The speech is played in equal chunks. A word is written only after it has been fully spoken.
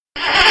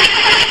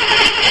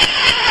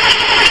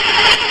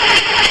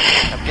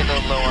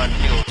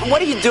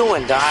What are you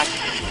doing, Doc?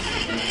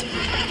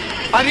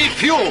 I need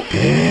fuel.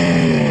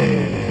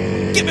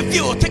 Give me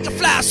fuel, take a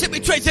fly, send me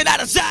trace it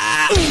out of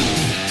sight.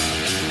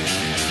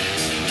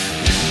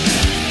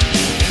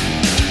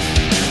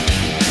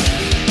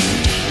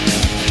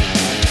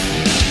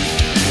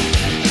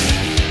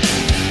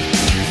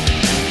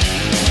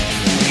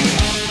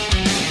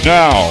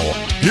 Now,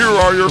 here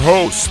are your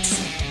hosts,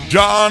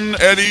 John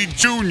Eddie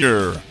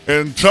Jr.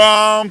 and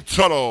Tom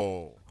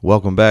Tuttle.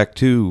 Welcome back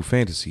to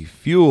Fantasy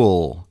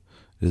Fuel.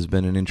 It has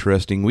been an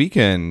interesting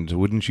weekend,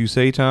 wouldn't you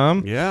say,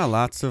 Tom? Yeah,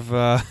 lots of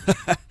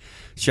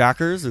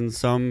shockers and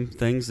some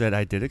things that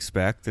I did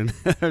expect. And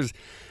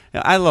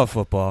I love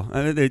football.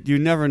 You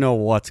never know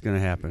what's going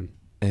to happen.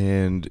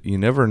 And you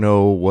never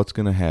know what's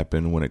going to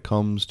happen when it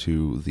comes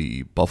to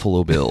the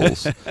Buffalo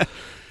Bills.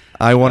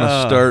 I want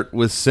to start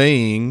with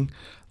saying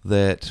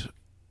that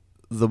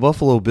the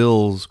Buffalo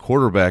Bills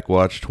quarterback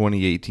watch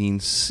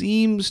 2018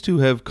 seems to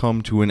have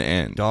come to an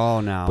end.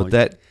 Oh, no. But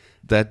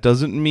that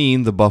doesn't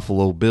mean the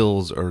Buffalo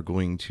Bills are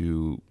going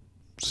to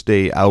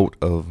stay out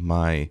of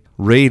my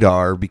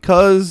radar,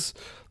 because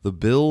the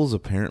Bills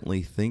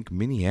apparently think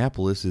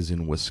Minneapolis is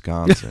in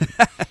Wisconsin.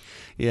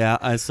 Yeah,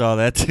 I saw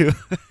that too.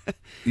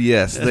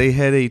 Yes, they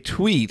had a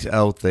tweet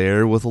out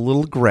there with a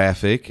little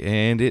graphic,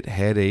 and it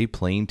had a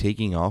plane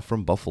taking off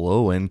from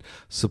Buffalo and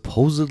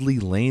supposedly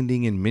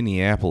landing in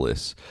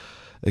Minneapolis,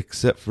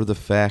 except for the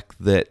fact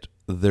that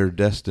their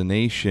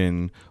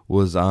destination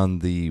was on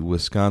the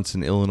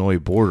Wisconsin-Illinois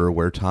border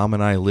where Tom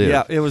and I live.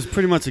 Yeah, it was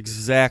pretty much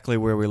exactly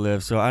where we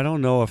live, so I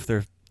don't know if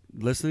they're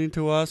listening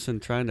to us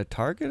and trying to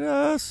target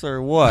us or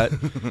what,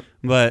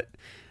 but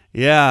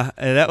yeah,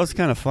 that was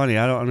kind of funny.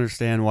 I don't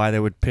understand why they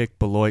would pick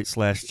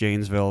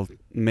Beloit/Janesville,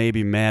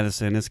 maybe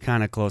Madison. It's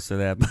kind of close to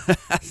that,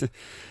 but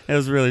it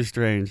was really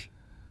strange.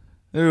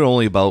 They're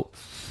only about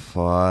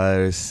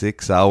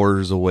 5-6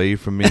 hours away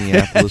from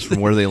Minneapolis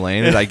from where they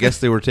landed. I guess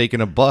they were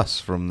taking a bus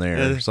from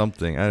there or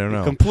something. I don't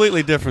know.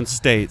 Completely different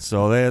states,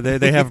 so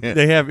they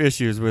have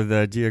issues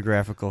with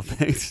geographical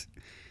things.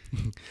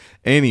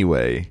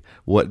 Anyway,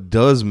 what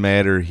does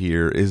matter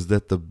here is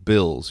that the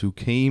Bills, who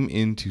came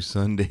into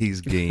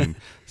Sunday's game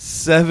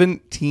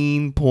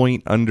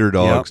 17-point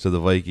underdogs to the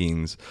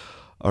Vikings,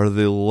 are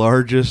the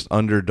largest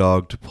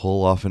underdog to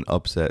pull off an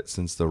upset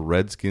since the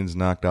Redskins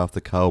knocked off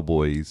the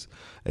Cowboys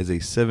as a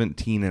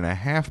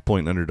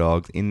 17.5-point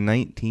underdog in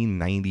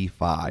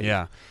 1995.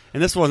 Yeah,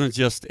 and this wasn't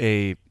just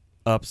a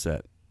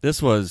upset.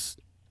 This was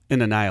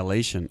an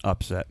annihilation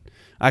upset.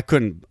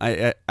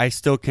 I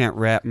still can't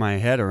wrap my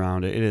head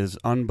around it. It is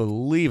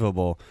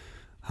unbelievable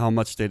how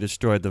much they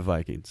destroyed the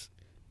Vikings.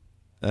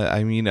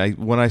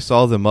 When I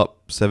saw them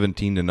up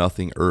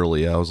 17-0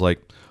 early, I was like,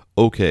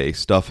 okay,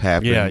 stuff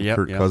happened. Yeah,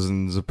 Kirk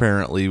Cousins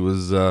apparently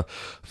was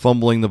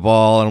fumbling the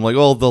ball, and I'm like,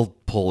 oh, they'll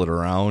pull it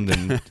around,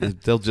 and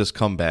they'll just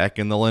come back,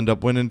 and they'll end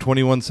up winning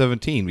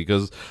 21-17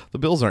 because the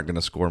Bills aren't going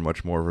to score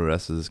much more for the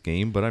rest of this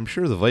game, but I'm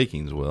sure the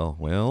Vikings will.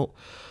 Well,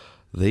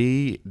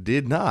 they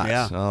did not.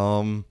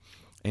 Yeah.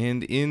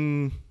 And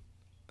in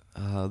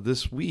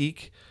this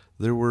week,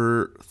 there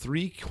were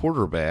 3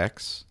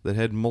 quarterbacks that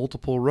had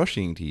multiple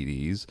rushing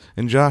TDs,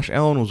 and Josh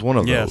Allen was one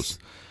of those.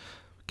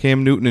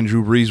 Cam Newton and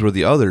Drew Brees were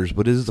the others,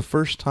 but it is the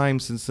first time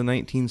since the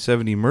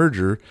 1970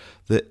 merger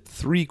that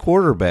 3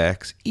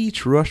 quarterbacks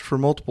each rushed for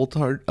multiple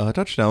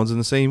touchdowns in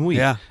the same week.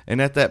 Yeah.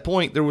 And at that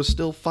point, there was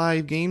still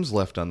 5 games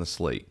left on the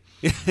slate.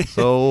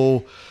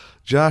 So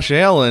Josh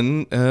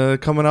Allen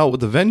coming out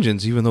with a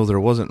vengeance, even though there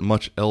wasn't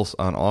much else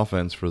on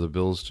offense for the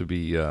Bills to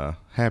be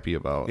happy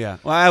about. Yeah,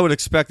 well, I would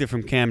expect it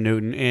from Cam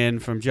Newton,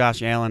 and from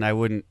Josh Allen, I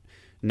wouldn't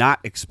not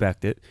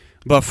expect it.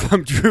 But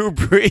from Drew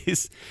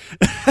Brees,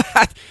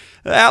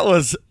 that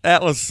was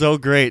so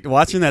great.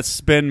 Watching that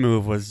spin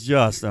move was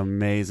just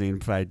amazing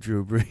by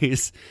Drew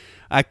Brees.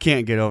 I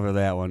can't get over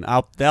that one.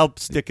 That'll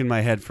stick in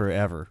my head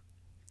forever.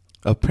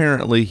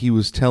 Apparently, he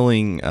was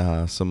telling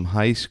some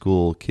high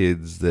school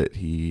kids that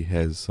he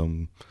has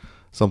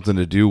something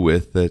to do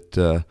with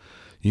that.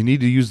 You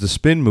need to use the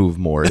spin move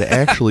more. It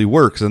actually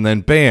works. And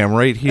then, bam,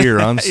 right here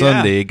on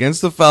Sunday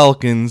against the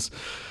Falcons,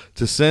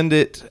 to send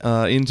it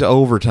into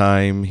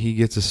overtime, he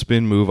gets a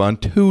spin move on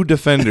 2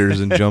 defenders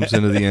and jumps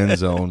into the end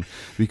zone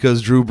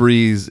because Drew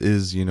Brees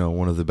is,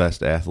 one of the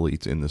best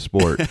athletes in the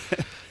sport.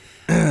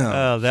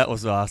 Oh, that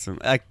was awesome.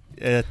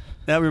 That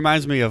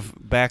reminds me of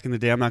back in the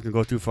day. I'm not going to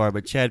go too far,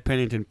 but Chad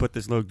Pennington put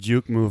this little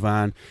juke move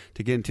on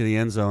to get into the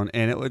end zone,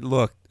 and it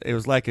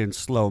was like in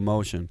slow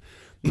motion.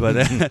 But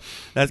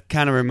that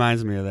kind of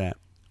reminds me of that.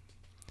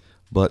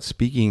 But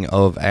speaking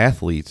of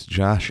athletes,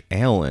 Josh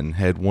Allen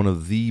had one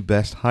of the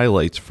best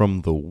highlights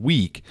from the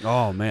week.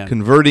 Oh, man.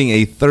 Converting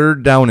a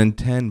 3rd down and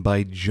 10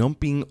 by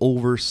jumping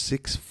over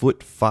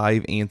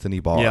 6'5" Anthony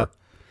Barr. Yep.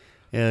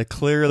 Yeah,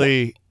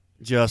 clearly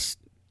just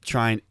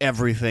trying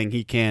everything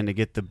he can to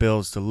get the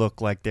Bills to look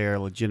like they're a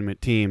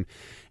legitimate team.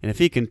 And if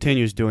he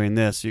continues doing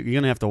this, you're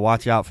going to have to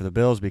watch out for the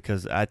Bills,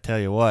 because I tell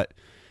you what,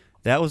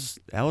 that was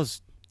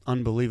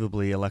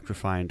unbelievably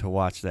electrifying to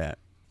watch that.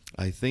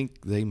 I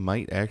think they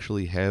might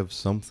actually have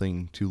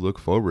something to look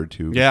forward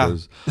to Yeah.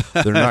 because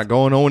they're not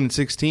going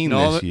 0-16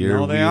 No, this year.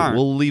 no, they aren't.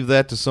 We'll leave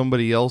that to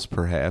somebody else,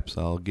 perhaps.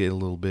 I'll get a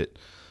little bit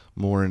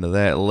more into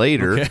that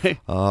later. Okay.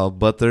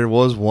 But there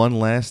was one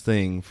last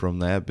thing from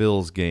that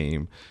Bills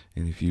game.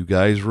 And if you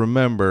guys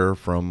remember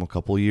from a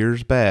couple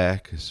years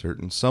back, a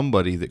certain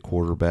somebody that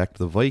quarterbacked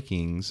the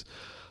Vikings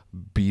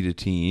beat a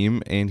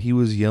team, and he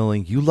was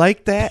yelling, "You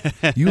like that?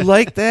 You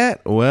like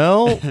that?"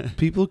 Well,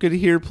 people could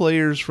hear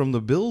players from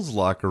the Bills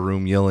locker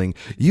room yelling,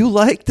 "You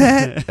like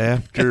that?"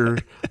 after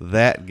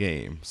that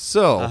game.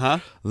 So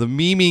the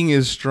memeing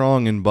is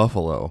strong in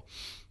Buffalo.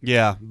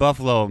 Yeah,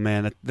 Buffalo,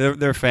 man,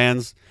 they're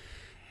fans.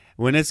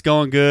 When it's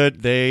going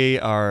good, they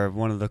are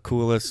one of the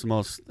coolest,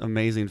 most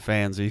amazing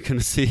fans you can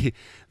see.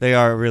 They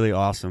are really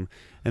awesome.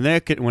 And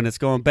when it's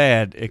going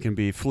bad, it can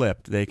be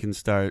flipped. They can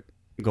start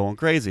going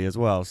crazy as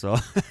well. So,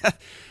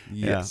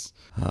 Yes.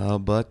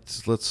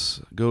 But let's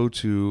go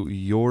to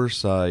your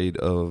side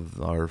of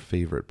our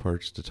favorite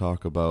parts to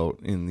talk about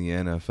in the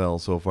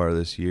NFL so far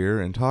this year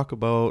and talk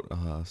about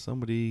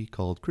somebody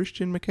called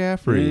Christian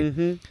McCaffrey.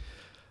 Mm-hmm.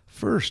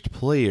 First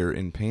player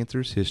in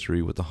Panthers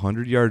history with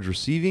 100 yards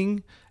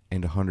receiving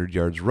and 100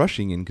 yards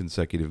rushing in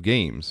consecutive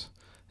games.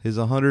 His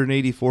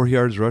 184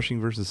 yards rushing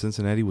versus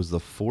Cincinnati was the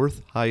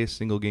fourth highest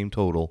single game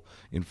total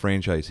in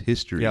franchise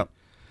history. Yep.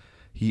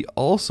 He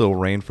also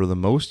ran for the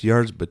most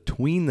yards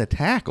between the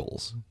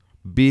tackles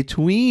that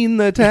an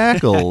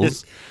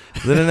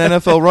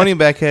NFL running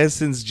back has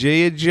since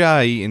Jay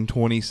Ajayi in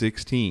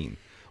 2016.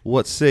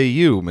 What say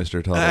you,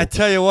 Mr. Tuttle? I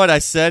tell you what, I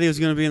said he was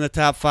going to be in the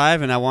top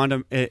 5, and I wanted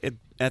him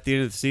at the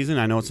end of the season.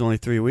 I know it's only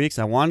 3 weeks.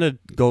 I wanted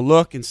to go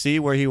look and see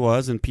where he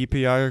was in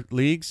PPR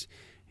leagues.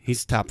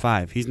 He's top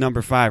 5. He's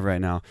number 5 right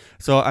now.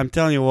 So I'm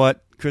telling you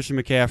what, Christian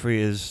McCaffrey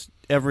is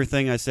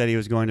everything I said he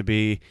was going to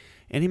be,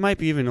 and he might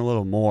be even a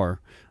little more.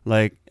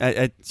 Like,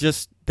 I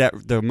just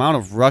that the amount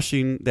of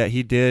rushing that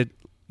he did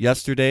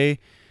yesterday,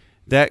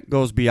 that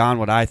goes beyond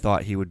what I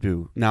thought he would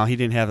do. Now, he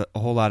didn't have a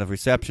whole lot of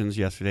receptions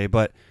yesterday,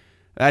 but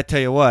I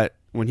tell you what,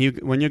 when you're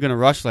going to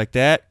rush like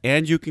that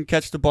and you can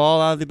catch the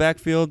ball out of the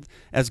backfield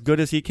as good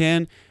as he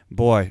can,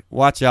 boy,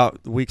 watch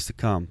out weeks to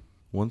come.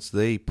 Once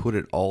they put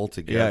it all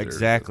together, Yeah,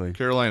 exactly.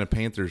 Carolina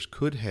Panthers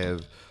could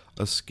have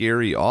a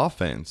scary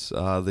offense.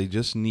 They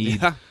just need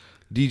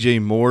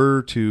DJ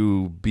Moore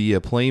to be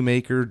a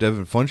playmaker.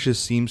 Devin Funchess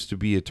seems to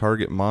be a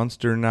target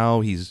monster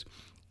now. He's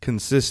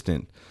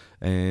consistent,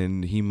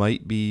 and he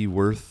might be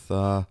worth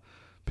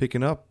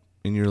picking up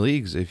in your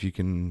leagues if you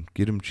can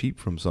get him cheap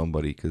from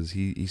somebody because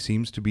he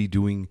seems to be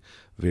doing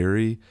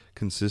very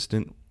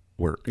consistent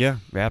work. Yeah,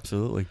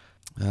 absolutely.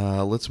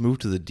 Let's move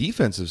to the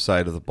defensive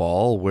side of the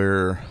ball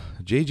where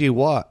J.J.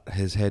 Watt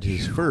has had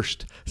his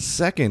first,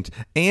 second,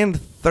 and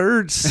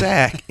third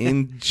sack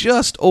in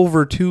just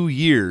over 2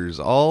 years,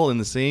 all in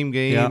the same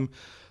game,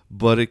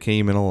 but it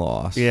came in a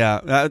loss.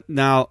 Yeah.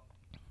 Now,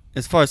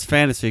 as far as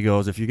fantasy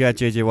goes, if you got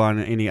J.J. Watt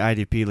in any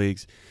IDP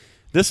leagues,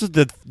 this is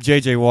the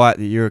J.J. Watt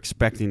that you're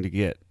expecting to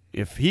get.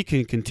 If he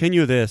can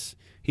continue this,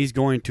 he's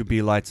going to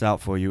be lights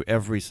out for you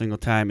every single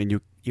time, and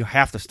you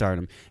have to start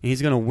him. And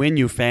he's going to win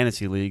you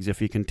fantasy leagues if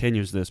he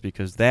continues this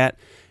because that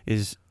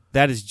is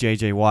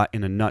J.J. Watt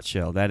in a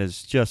nutshell. That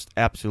is just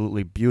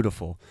absolutely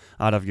beautiful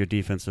out of your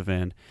defensive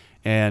end.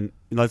 And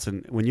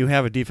listen, when you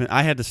have a defense,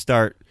 I had to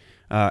start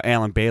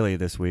Alan Bailey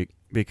this week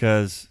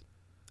because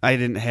I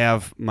didn't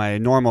have my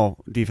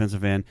normal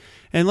defensive end.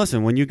 And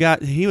listen,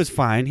 he was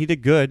fine, he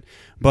did good,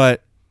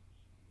 but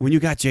when you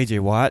got J.J.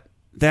 Watt,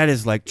 that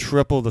is like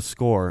triple the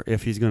score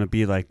if he's going to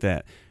be like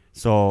that.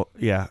 So,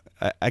 yeah,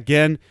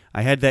 again,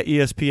 I had that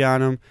ESP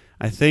on him.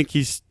 I think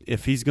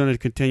if he's going to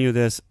continue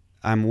this,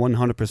 I'm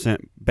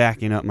 100%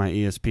 backing up my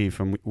ESP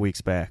from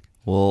weeks back.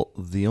 Well,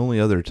 the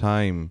only other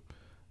time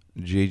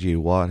J.J.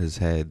 Watt has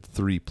had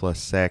 3+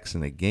 sacks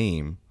in a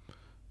game,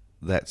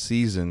 that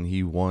season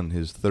he won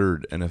his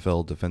third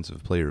NFL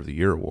Defensive Player of the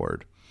Year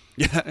award.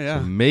 Yeah.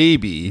 So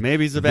maybe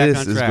he's back on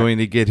this track. is going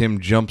to get him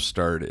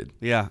jump-started.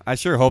 Yeah, I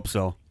sure hope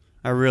so.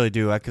 I really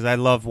do, because I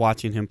love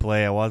watching him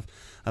play.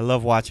 I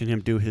love watching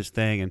him do his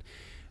thing. And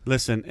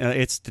listen,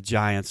 it's the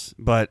Giants,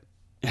 but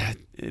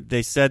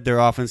they said their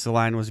offensive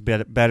line was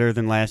better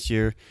than last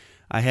year.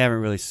 I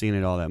haven't really seen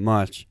it all that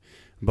much,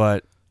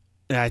 but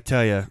I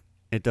tell you,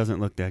 it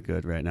doesn't look that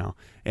good right now.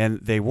 And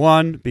they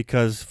won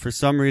because for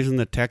some reason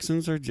the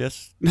Texans are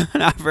just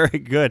not very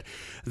good.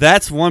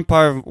 That's one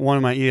part of one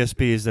of my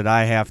ESPs that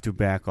I have to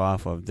back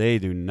off of. They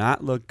do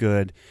not look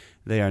good.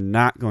 They are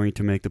not going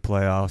to make the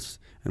playoffs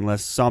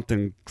unless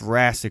something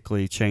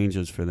drastically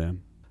changes for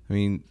them. I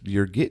mean,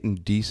 you're getting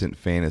decent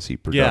fantasy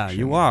production.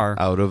 Yeah, you are.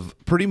 Out of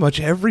pretty much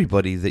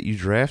everybody that you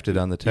drafted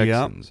on the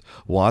Texans.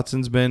 Yep.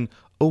 Watson's been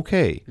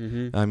okay.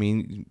 Mm-hmm. I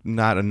mean,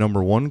 not a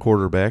number 1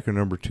 quarterback or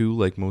number 2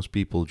 like most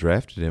people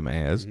drafted him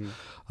as. Mm-hmm.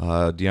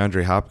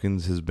 DeAndre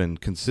Hopkins has been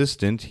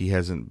consistent. He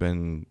hasn't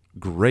been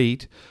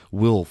great.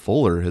 Will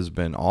Fuller has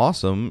been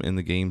awesome in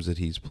the games that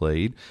he's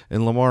played.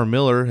 And Lamar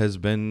Miller has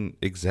been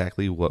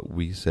exactly what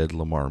we said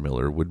Lamar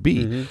Miller would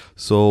be. Mm-hmm.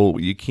 So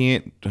you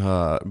can't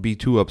be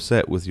too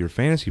upset with your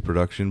fantasy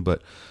production,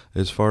 but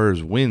as far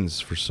as wins,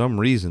 for some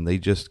reason, they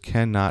just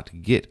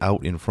cannot get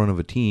out in front of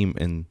a team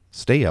and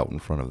stay out in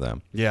front of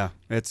them. Yeah,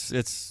 it's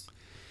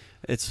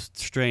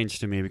strange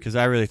to me because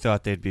I really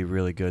thought they'd be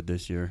really good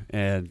this year,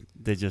 and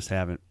they just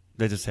haven't.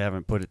 They just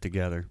haven't put it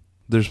together.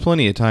 There's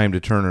plenty of time to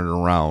turn it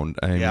around.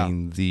 I Yeah.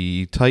 mean,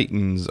 the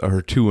Titans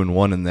are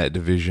 2-1 in that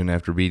division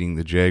after beating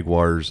the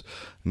Jaguars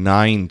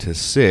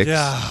 9-6.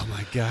 Yeah, oh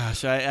my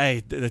gosh,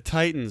 the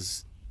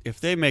Titans, if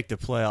they make the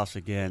playoffs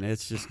again,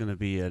 it's just going to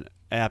be an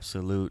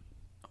absolute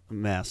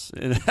mess.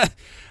 And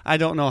I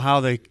don't know how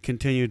they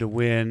continue to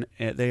win.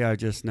 They are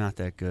just not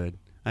that good.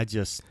 I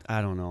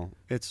don't know.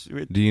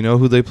 Do you know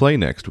who they play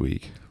next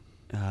week?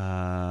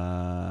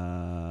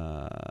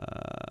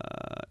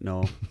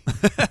 No.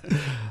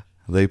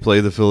 They play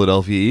the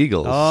Philadelphia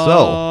Eagles.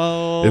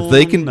 Oh, so if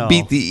they can no.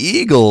 beat the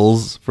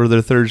Eagles for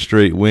their third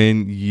straight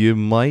win, you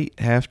might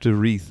have to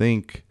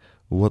rethink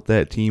what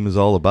that team is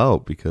all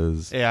about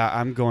because Yeah,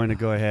 I'm going to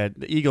go ahead.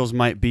 The Eagles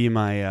might be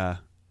my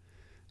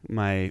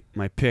my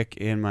pick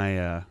in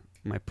my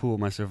pool,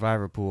 my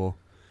survivor pool,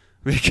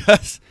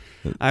 because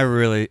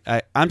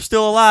I'm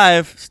still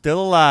alive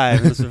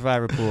in the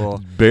survivor pool.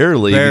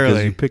 barely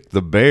because you picked the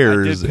I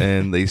Bears did.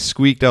 and they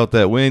squeaked out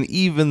that win,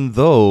 even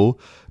though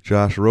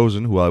Josh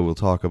Rosen, who I will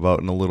talk about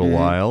in a little Mm-hmm.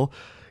 while,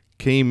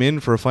 came in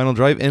for a final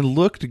drive and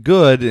looked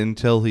good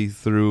until he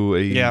threw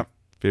a Yep.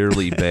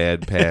 fairly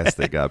bad pass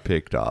that got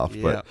picked off.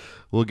 Yep. But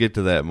we'll get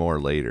to that more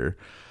later.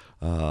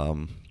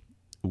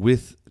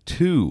 With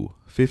two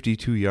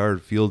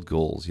 52-yard field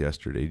goals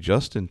yesterday,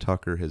 Justin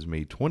Tucker has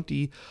made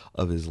 20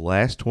 of his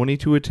last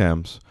 22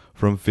 attempts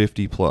from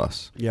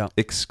 50-plus. Yeah.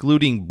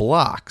 Excluding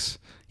blocks,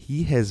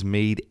 he has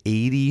made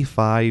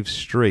 85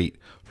 straight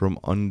from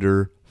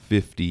under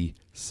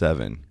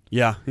 57.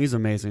 Yeah, he's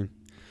amazing.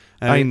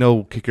 I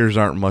know kickers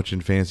aren't much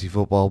in fantasy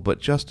football, but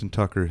Justin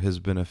Tucker has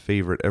been a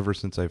favorite ever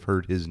since I've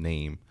heard his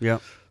name. Yeah.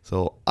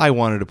 So I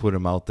wanted to put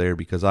him out there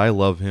because I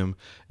love him,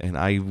 and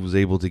I was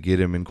able to get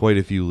him in quite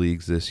a few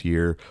leagues this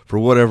year. For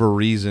whatever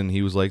reason,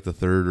 he was like the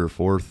third or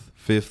fourth,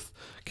 fifth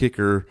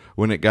kicker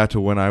when it got to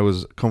when I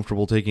was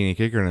comfortable taking a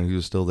kicker, and he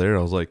was still there.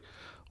 I was like,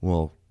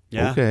 well,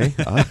 Yeah. okay,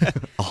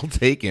 I'll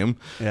take him.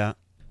 Yeah.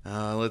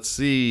 Let's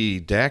see.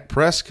 Dak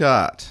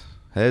Prescott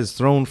has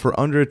thrown for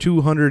under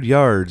 200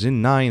 yards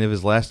in 9 of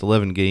his last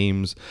 11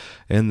 games,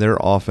 and their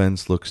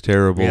offense looks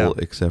terrible Yeah.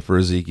 except for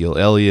Ezekiel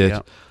Elliott.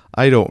 Yeah.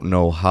 I don't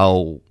know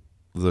how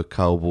the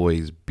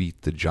Cowboys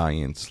beat the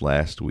Giants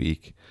last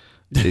week.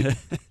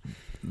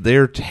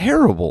 They're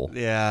terrible.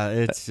 Yeah,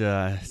 it's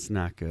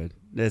not good.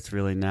 It's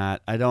really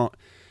not.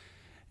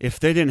 If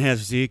they didn't have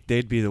Zeke,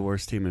 they'd be the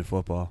worst team in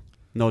football.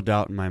 No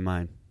doubt in my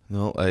mind.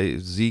 No,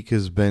 Zeke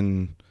has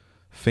been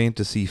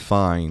fantasy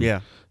fine. Yeah.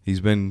 He's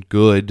been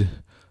good.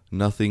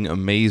 Nothing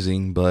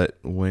amazing, but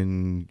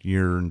when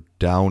you're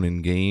down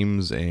in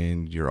games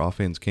and your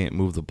offense can't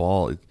move the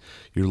ball,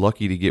 you're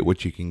lucky to get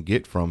what you can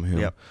get from him.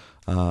 Yep.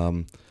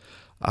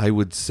 I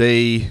would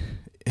say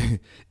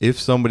if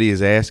somebody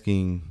is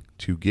asking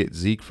to get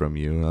Zeke from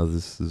you,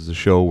 this is a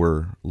show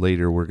where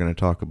later we're going to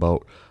talk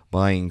about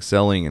buying,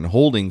 selling, and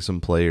holding some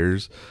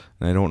players.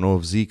 And I don't know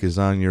if Zeke is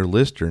on your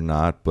list or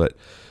not, but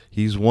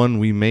he's one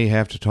we may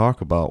have to talk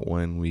about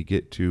when we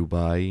get to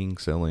buying,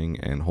 selling,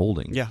 and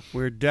holding. Yeah,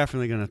 we're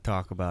definitely going to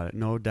talk about it,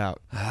 no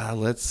doubt.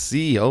 Let's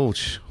see.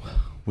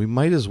 We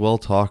might as well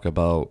talk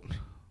about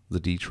the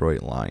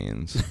Detroit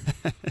Lions.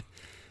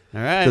 All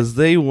right. Because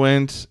they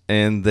went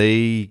and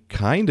they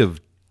kind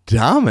of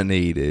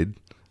dominated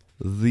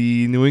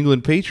the New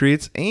England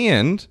Patriots,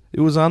 and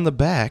it was on the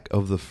back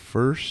of the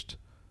first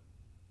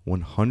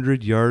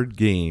 100-yard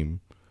game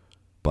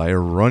by a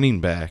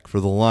running back for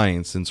the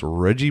Lions since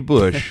Reggie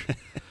Bush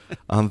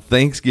on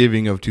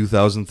Thanksgiving of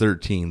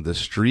 2013. The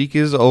streak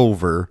is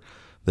over.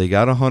 They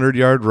got a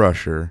 100-yard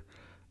rusher,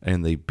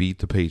 and they beat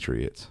the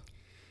Patriots.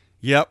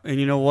 Yep, and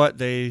you know what?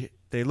 They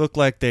look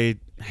like they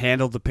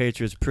handled the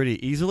Patriots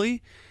pretty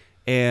easily.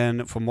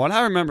 And from what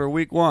I remember,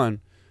 week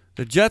 1,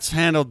 the Jets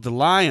handled the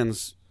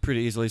Lions pretty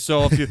easily.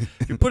 So if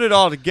you put it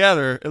all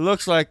together, it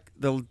looks like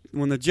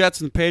when the Jets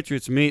and the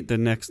Patriots meet the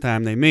next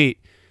time they meet,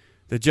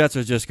 the Jets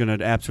are just going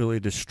to absolutely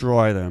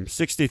destroy them.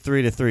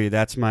 63-3.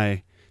 That's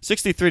my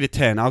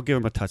 63-10. I'll give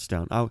them a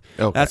touchdown.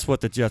 Okay. That's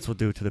what the Jets will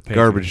do to the Patriots.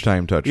 Garbage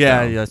time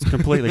touchdown. Yeah, it's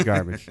completely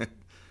garbage.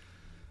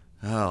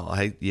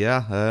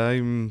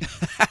 I'm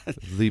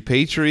the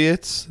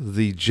Patriots,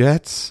 the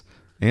Jets,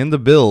 and the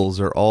Bills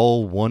are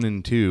all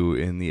 1-2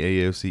 in the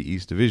AFC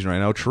East division right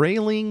now,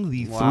 trailing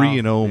the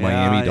 3-0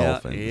 Miami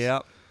Dolphins.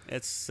 Yep.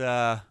 It's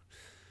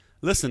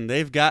listen,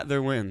 they've got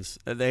their wins.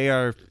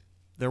 They're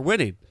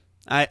winning.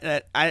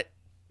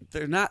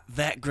 They're not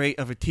that great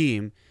of a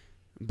team,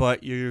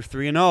 but you're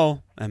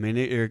 3-0. I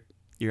mean,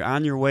 you're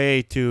on your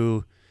way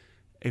to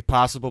a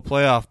possible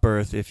playoff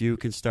berth if you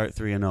can start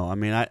 3-0. I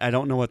mean, I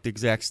don't know what the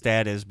exact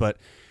stat is, but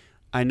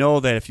I know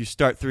that if you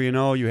start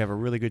 3-0, you have a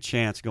really good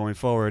chance going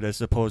forward, as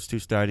opposed to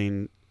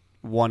starting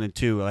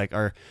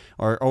 1-2,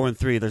 or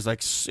 0-3. There's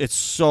it's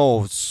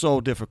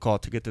so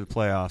difficult to get to the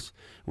playoffs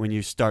when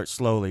you start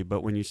slowly,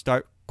 but when you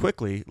start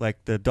quickly,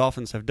 like the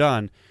Dolphins have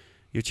done,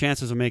 your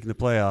chances of making the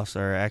playoffs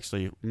are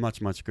actually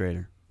much, much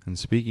greater. And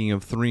speaking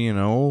of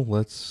 3-0,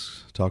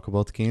 let's talk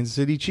about the Kansas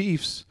City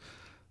Chiefs.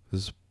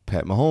 Because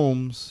Pat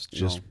Mahomes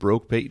just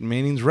broke Peyton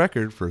Manning's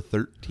record for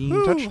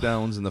 13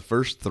 touchdowns in the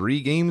first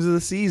 3 games of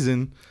the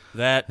season.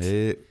 That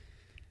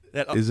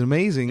is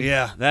amazing.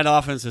 Yeah, that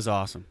offense is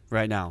awesome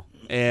right now.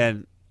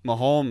 And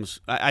Mahomes,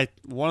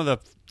 one of the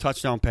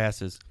touchdown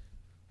passes,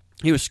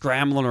 he was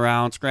scrambling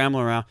around,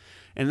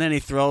 and then he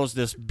throws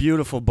this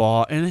beautiful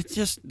ball, and it's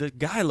just, the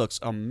guy looks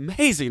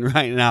amazing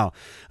right now.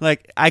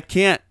 Like, I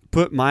can't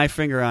put my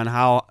finger on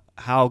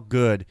how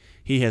good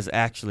he has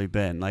actually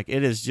been. Like,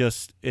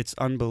 it's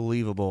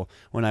unbelievable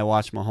when I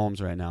watch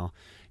Mahomes right now.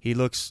 He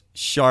looks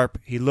sharp.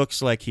 He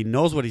looks like he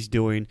knows what he's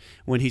doing.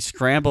 When he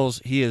scrambles,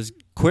 he is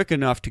quick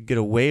enough to get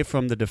away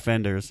from the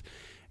defenders.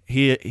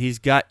 He's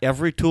got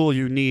every tool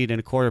you need in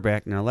a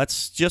quarterback. Now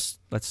let's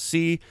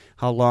see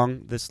how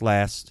long this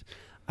lasts.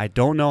 I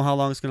don't know how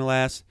long it's going to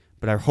last,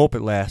 but I hope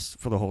it lasts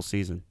for the whole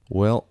season.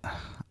 Well,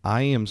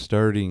 I am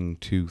starting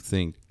to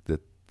think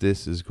that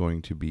this is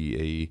going to be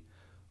a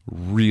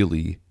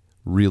really,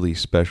 really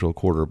special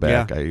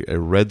quarterback. Yeah. I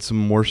read some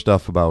more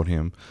stuff about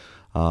him.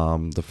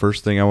 The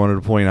first thing I wanted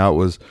to point out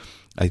was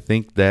I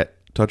think that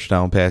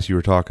touchdown pass you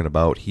were talking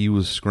about, he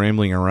was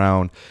scrambling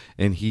around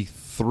and he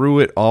threw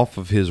it off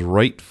of his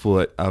right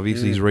foot.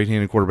 Obviously, he's a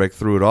right-handed quarterback.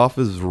 Threw it off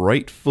his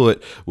right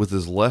foot with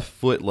his left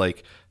foot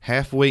like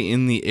halfway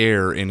in the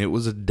air, and it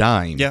was a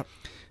dime. Yeah,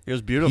 it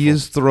was beautiful. He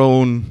has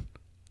thrown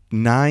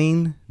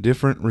 9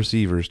 different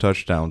receivers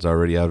touchdowns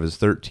already out of his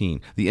 13.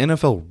 The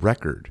NFL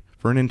record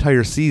for an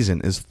entire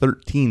season is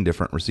 13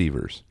 different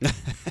receivers. So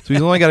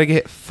he's only got to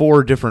get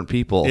 4 different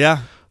people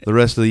the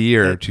rest of the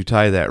year to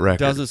tie that record.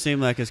 Doesn't seem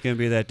like it's going to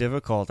be that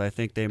difficult. I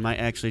think they might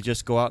actually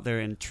just go out there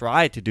and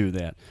try to do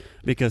that.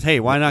 Because, hey,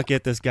 why not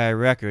get this guy a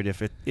record?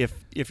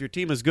 If your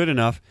team is good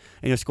enough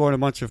and you're scoring a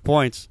bunch of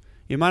points,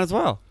 you might as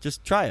well.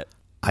 Just try it.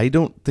 I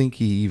don't think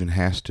he even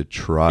has to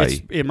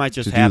try. It might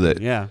just to happen, do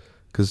that. yeah.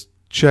 Because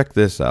check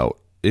this out.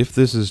 If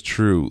this is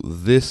true,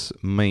 this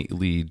might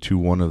lead to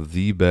one of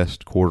the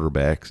best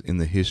quarterbacks in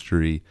the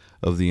history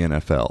of the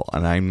NFL.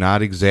 And I'm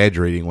not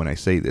exaggerating when I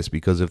say this,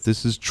 because if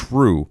this is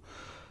true,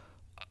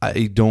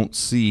 I don't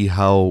see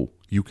how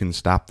you can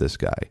stop this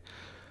guy.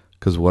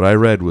 Because what I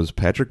read was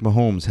Patrick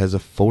Mahomes has a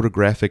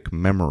photographic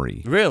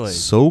memory. Really?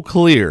 So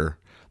clear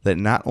that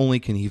not only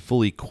can he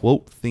fully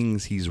quote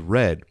things he's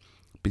read,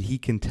 but he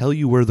can tell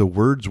you where the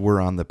words were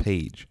on the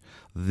page.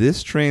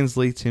 This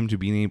translates him to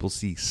being able to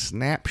see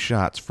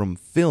snapshots from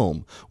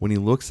film when he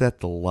looks at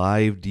the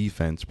live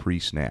defense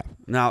pre-snap.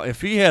 Now,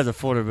 if he has a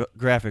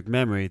photographic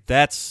memory,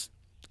 that's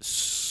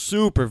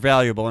super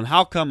valuable. And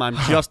how come I'm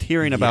just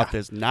hearing about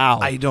this now?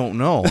 I don't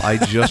know. I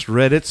just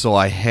read it, so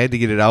I had to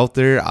get it out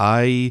there.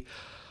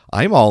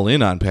 I'm all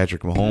in on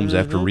Patrick Mahomes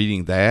after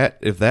reading that.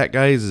 If that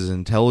guy is as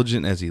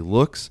intelligent as he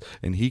looks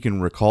and he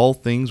can recall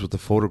things with a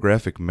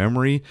photographic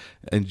memory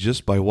and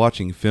just by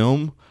watching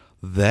film,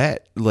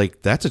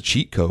 that's a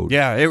cheat code.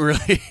 Yeah, it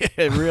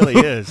really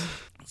is.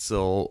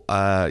 So,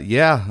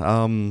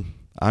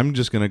 I'm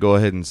just going to go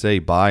ahead and say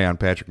buy on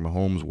Patrick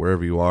Mahomes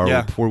wherever you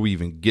are before we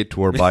even get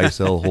to our buy,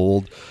 sell,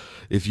 hold.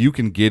 If you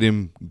can get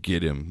him,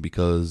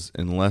 because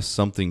unless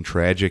something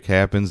tragic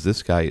happens,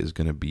 this guy is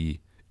going to be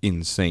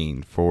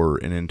insane for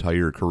an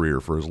entire career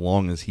for as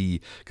long as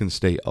he can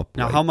stay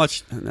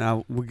upright.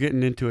 Now, we're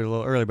getting into it a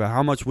little early, but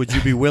how much would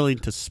you be willing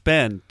to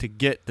spend to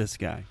get this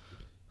guy?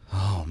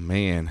 Oh,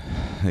 man,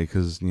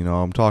 because,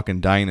 I'm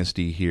talking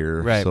dynasty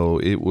here. Right. So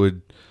it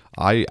would,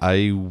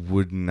 I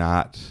would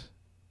not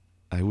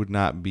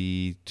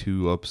be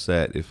too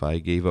upset if I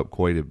gave up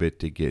quite a bit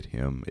to get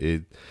him.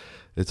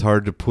 It's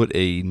hard to put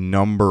a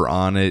number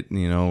on it,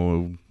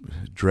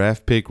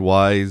 draft pick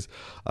wise.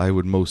 I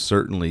would most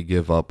certainly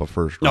give up a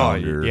first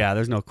rounder. Yeah,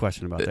 there's no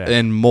question about that.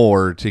 And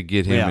more to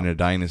get him in a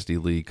dynasty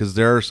league, because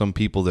there are some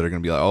people that are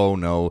going to be like, oh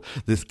no,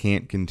 this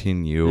can't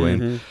continue.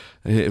 And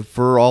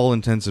for all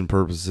intents and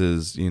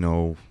purposes,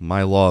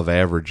 my law of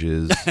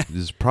averages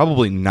is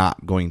probably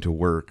not going to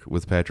work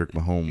with Patrick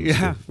Mahomes.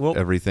 Yeah, well,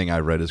 everything I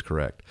read is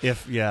correct.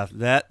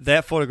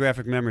 That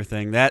photographic memory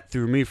thing, that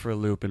threw me for a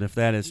loop, and if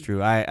that is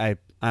true,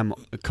 I'm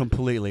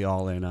completely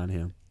all in on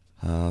him.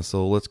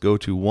 So let's go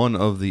to one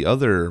of the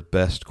other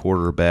best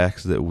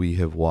quarterbacks that we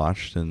have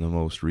watched in the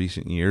most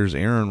recent years,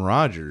 Aaron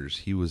Rodgers.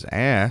 He was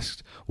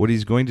asked what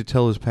he's going to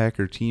tell his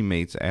Packer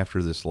teammates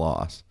after this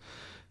loss.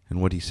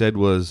 And what he said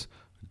was,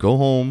 go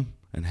home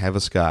and have a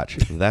scotch.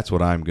 That's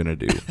what I'm going to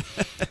do.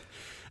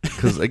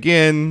 Because,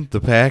 again, the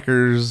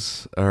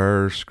Packers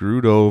are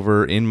screwed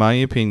over, in my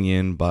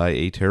opinion, by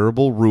a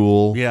terrible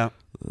rule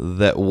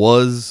that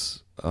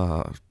was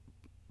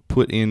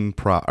put in,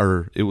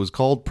 it was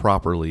called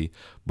properly,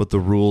 but the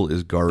rule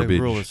is garbage. The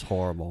rule is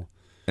horrible.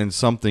 And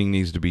something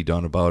needs to be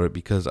done about it,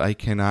 because I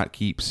cannot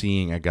keep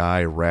seeing a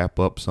guy wrap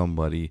up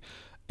somebody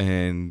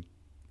and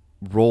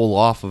roll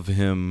off of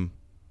him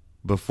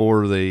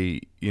before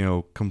they,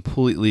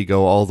 completely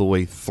go all the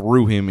way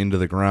through him into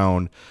the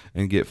ground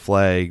and get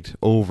flagged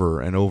over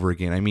and over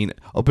again. I mean,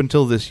 up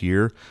until this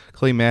year,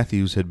 Clay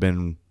Matthews had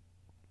been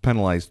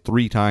penalized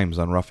 3 times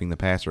on roughing the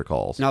passer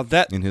calls. Now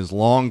that in his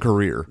long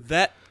career,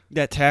 that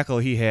tackle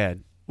he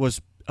had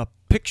was a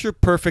picture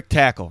perfect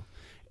tackle.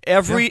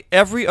 Every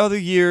other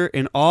year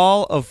in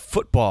all of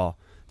football,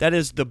 that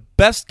is the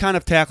best kind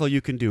of tackle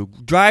you can do.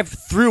 Drive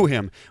through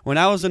him. When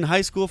I was in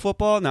high school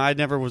football, now I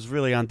never was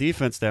really on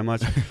defense that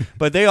much,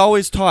 but they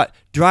always taught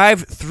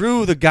drive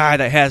through the guy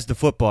that has the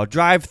football.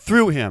 Drive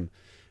through him.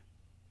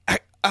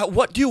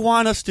 What do you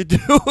want us to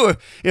do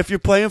if you're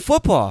playing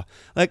football?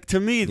 Like, to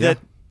me, that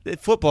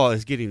football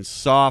is getting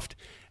soft,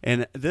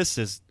 and this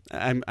is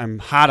I'm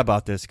hot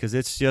about this because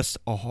it's just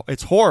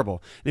it's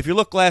horrible. And if you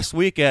look last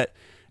week at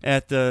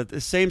the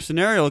same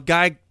scenario, a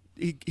guy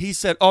he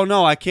said, "Oh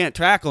no, I can't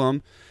tackle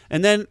him,"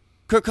 and then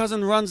Kirk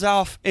Cousins runs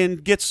off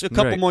and gets a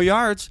couple more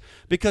yards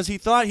because he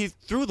thought he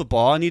threw the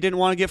ball and he didn't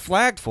want to get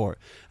flagged for it.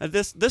 And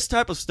this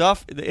type of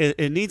stuff,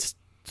 it needs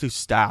to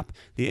stop.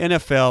 The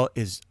NFL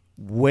is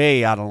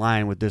way out of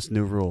line with this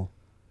new rule.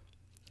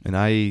 And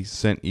I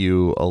sent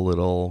you a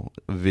little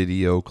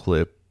video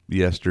clip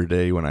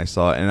yesterday when I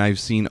saw it, and I've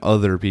seen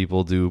other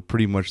people do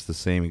pretty much the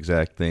same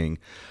exact thing.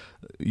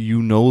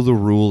 You know the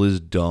rule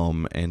is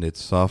dumb, and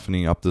it's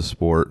softening up the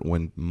sport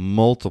when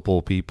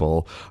multiple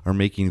people are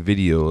making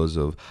videos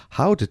of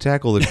how to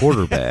tackle the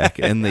quarterback,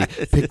 and they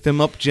pick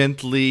them up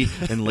gently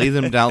and lay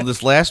them down.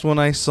 This last one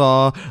I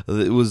saw,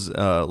 it was,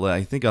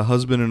 I think, a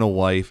husband and a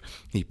wife.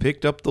 He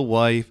picked up the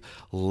wife,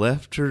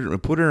 left her,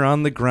 put her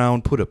on the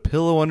ground, put a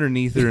pillow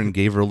underneath her, and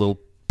gave her a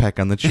little peck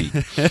on the cheek.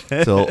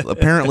 So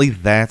apparently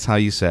that's how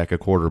you sack a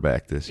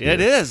quarterback this year.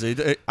 It is.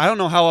 I don't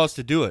know how else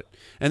to do it.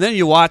 And then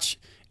you watch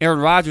Aaron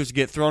Rodgers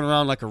get thrown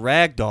around like a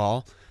rag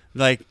doll,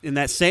 like in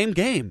that same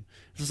game.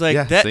 It's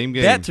like same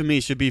game. That to me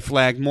should be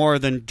flagged more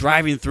than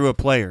driving through a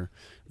player.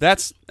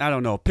 That's, I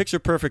don't know. Picture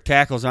perfect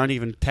tackles aren't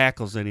even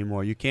tackles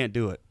anymore. You can't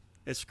do it.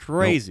 It's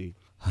crazy.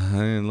 Nope.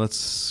 And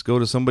let's go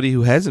to somebody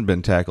who hasn't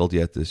been tackled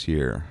yet this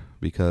year,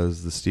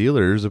 because the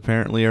Steelers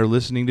apparently are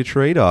listening to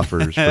trade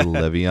offers for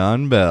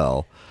Le'Veon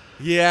Bell.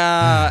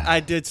 Yeah, I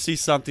did see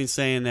something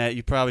saying that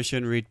you probably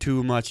shouldn't read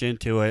too much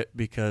into it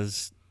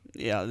because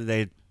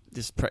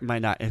it's probably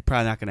not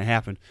going to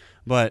happen.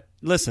 But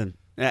listen,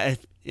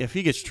 if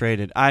he gets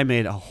traded, I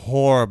made a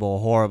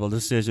horrible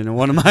decision in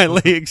one of my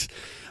leagues.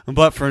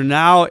 But for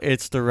now,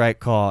 it's the right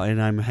call, and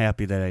I'm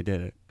happy that I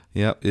did it.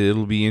 Yep,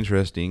 it'll be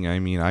interesting. I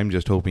mean, I'm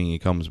just hoping he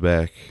comes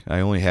back. I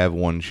only have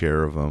one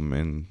share of him,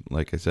 and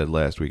like I said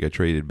last week, I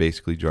traded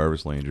basically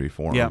Jarvis Landry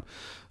for him. Yep.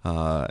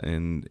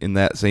 And in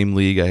that same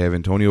league, I have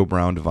Antonio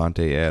Brown,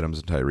 Devontae Adams,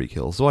 and Tyreek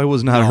Hill. So I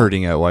was not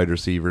hurting at wide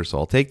receiver, so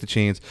I'll take the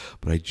chance.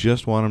 But I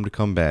just want him to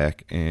come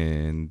back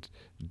and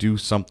do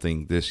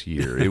something this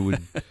year.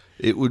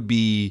 It would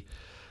be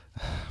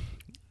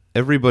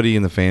everybody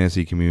in the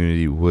fantasy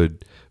community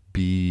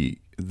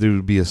there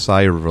would be a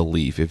sigh of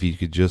relief if he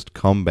could just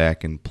come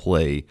back and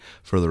play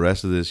for the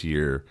rest of this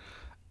year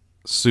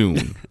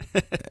soon.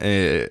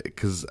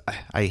 Because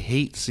I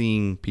hate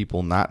seeing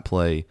people not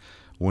play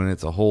when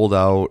it's a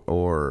holdout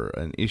or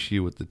an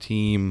issue with the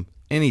team,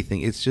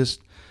 anything. It's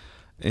just,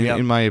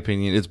 in my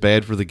opinion, it's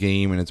bad for the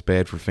game and it's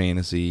bad for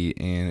fantasy,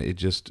 and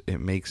it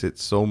makes it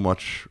so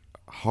much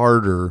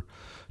harder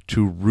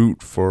to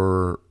root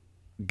for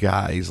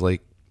guys.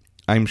 Like,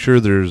 I'm sure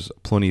there's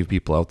plenty of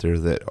people out there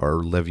that are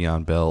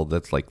Le'Veon Bell,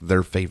 that's like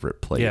their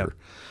favorite player.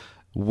 Yeah.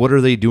 What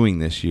are they doing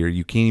this year?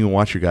 You can't even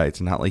watch your guy.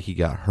 It's not like he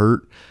got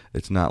hurt.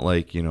 It's not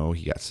like, he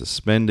got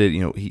suspended.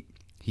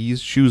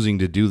 He's choosing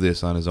to do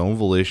this on his own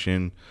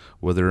volition.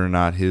 Whether or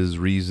not his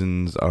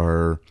reasons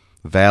are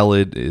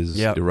valid is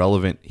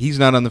irrelevant. He's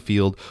not on the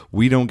field.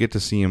 We don't get to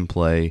see him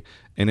play,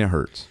 and it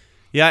hurts.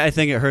 Yeah, I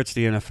think it hurts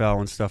the NFL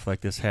when stuff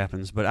like this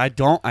happens. But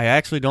I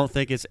actually don't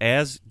think it's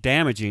as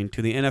damaging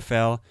to the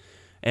NFL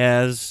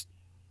as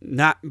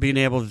not being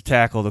able to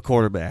tackle the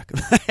quarterback.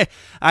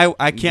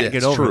 I can't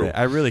get over it.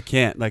 I really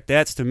can't. Like,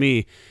 that's, to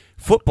me,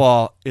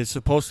 football is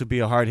supposed to be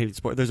a hard-hitting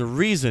sport. There's a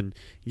reason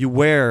you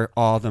wear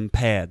all them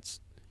pads.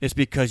 It's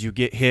because you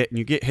get hit, and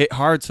you get hit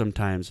hard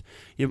sometimes.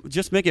 You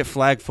just make it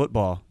flag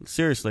football.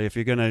 Seriously, if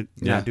you're going to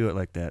not do it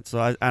like that. So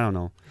I don't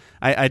know.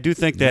 I do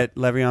think that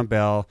Le'Veon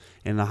Bell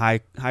and the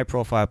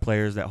high-profile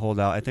players that hold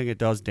out, I think it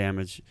does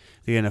damage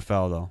the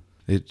NFL, though.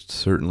 It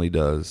certainly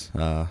does.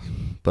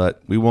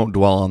 But we won't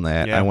dwell on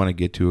that. Yeah. I want to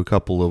get to a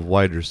couple of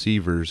wide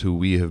receivers who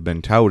we have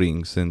been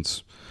touting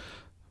since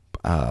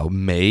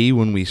May,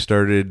 when we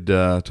started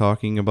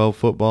talking about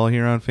football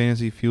here on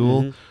Fantasy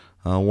Fuel.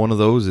 Mm-hmm. One of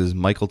those is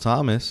Michael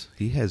Thomas.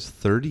 He has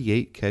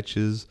 38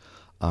 catches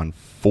on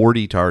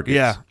 40 targets.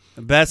 Yeah,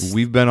 best.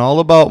 We've been all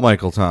about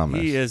Michael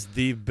Thomas. He is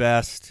the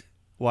best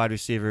wide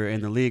receiver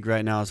in the league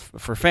right now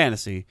for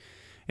fantasy.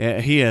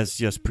 He has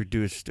just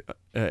produced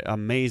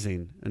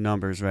amazing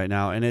numbers right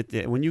now, and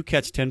when you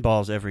catch 10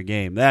 balls every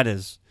game,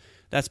 that's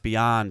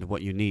beyond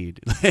what you need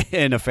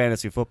in a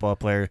fantasy football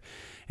player.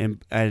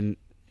 And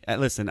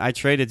listen, I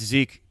traded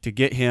Zeke to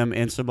get him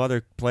and some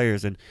other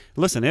players, and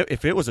listen,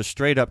 if it was a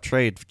straight up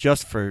trade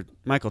just for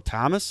Michael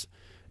Thomas,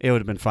 it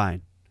would have been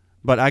fine.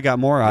 But I got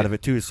more out of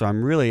it too, so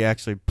I'm really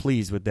actually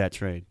pleased with that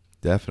trade.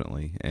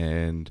 Definitely.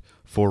 And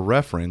for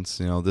reference,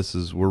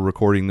 we're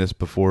recording this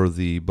before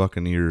the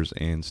Buccaneers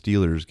and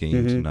Steelers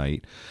game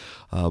tonight.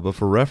 But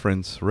for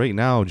reference, right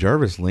now,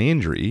 Jarvis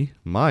Landry,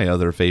 my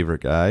other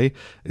favorite guy,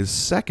 is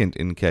second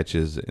in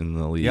catches in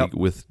the league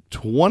with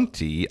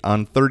 20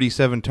 on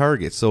 37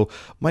 targets. So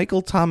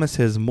Michael Thomas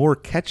has more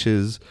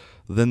catches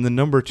than the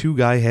number 2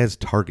 guy has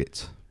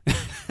targets.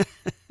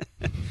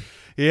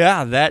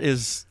 Yeah, that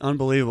is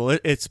unbelievable.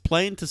 It's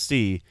plain to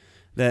see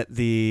that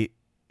the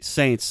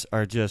Saints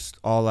are just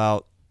all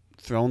out,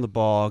 throwing the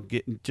ball,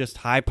 getting just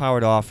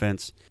high-powered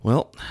offense.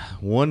 Well,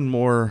 one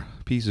more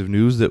piece of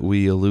news that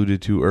we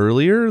alluded to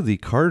earlier, the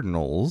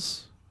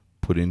Cardinals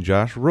put in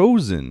Josh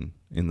Rosen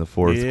in the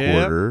fourth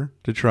quarter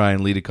to try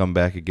and lead a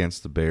comeback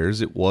against the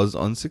Bears. It was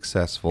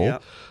unsuccessful,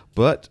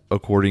 but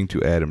according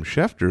to Adam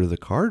Schefter, the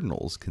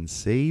Cardinals can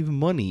save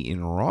money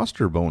in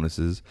roster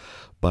bonuses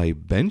by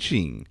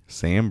benching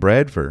Sam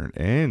Bradford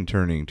and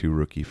turning to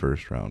rookie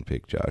first-round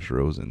pick Josh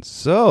Rosen.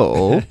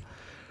 So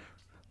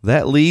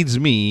that leads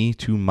me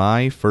to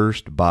my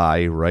first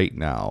buy right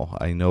now.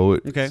 I know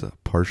it's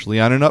partially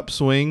on an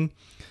upswing,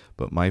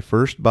 but my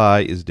first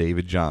buy is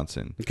David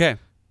Johnson. Okay.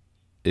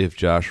 If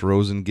Josh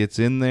Rosen gets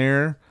in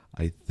there,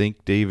 I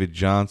think David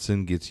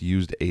Johnson gets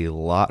used a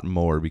lot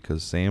more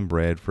because Sam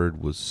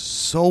Bradford was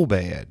so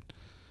bad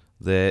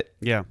that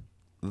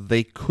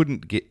they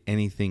couldn't get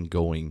anything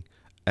going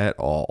at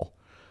all.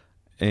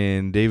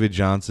 And David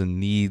Johnson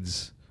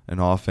needs an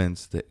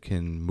offense that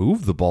can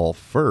move the ball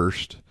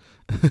first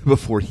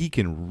before he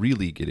can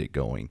really get it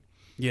going.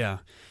 Yeah.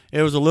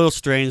 It was a little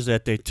strange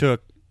that they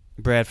took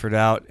Bradford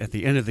out at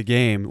the end of the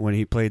game when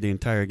he played the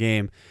entire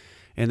game,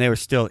 and they were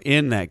still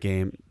in that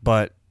game.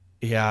 But,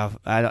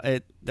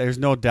 there's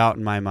no doubt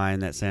in my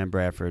mind that Sam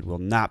Bradford will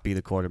not be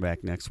the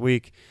quarterback next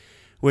week,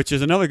 which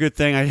is another good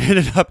thing. I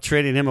ended up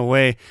trading him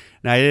away,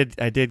 and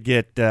I did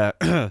get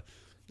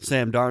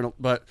Sam Darnold,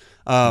 but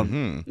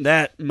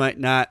that might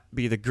not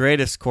be the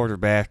greatest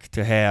quarterback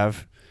to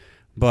have,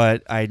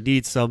 but I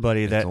need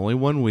somebody that... It's only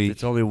 1 week.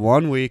 It's only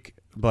 1 week,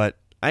 but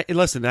I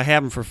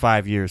have him for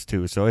 5 years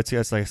too, so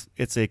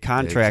it's a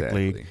contract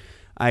league.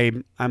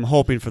 I'm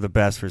hoping for the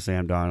best for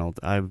Sam Darnold.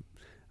 I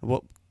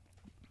will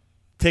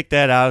take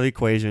that out of the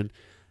equation.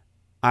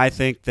 I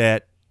think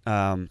that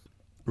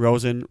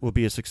Rosen will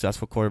be a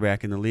successful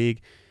quarterback in the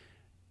league.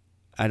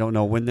 I don't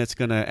know when that's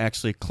going to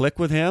actually click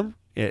with him.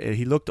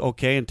 He looked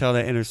okay until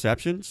that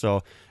interception.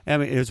 So,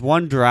 it's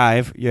one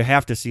drive. You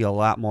have to see a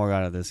lot more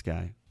out of this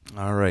guy.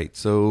 All right.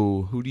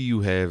 So, who do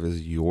you have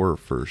as your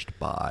first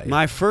buy?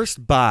 My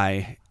first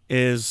buy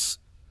is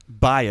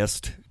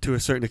biased to a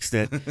certain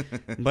extent,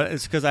 but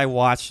it's because I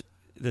watch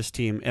this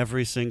team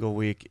every single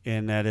week,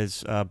 and that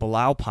is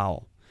Bilal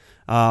Powell.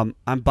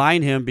 I'm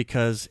buying him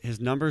because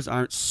his numbers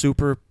aren't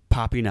super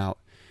popping out,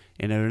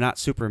 and they're not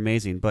super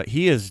amazing, but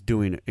he is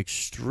doing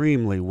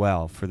extremely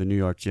well for the New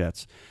York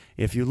Jets.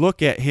 If you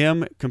look at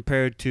him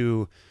compared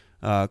to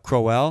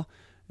Crowell,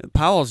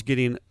 Powell's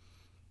getting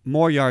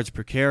more yards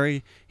per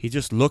carry. He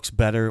just looks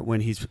better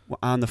when he's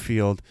on the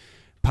field.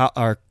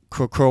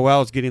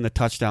 Crowell's getting the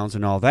touchdowns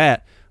and all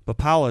that, but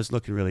Powell is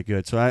looking really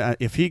good. So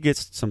if he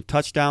gets some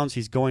touchdowns,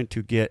 he's going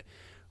to get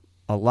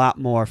a lot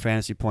more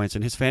fantasy points.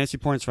 And his fantasy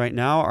points right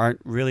now aren't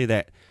really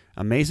that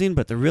amazing,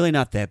 but they're really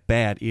not that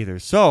bad either.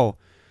 So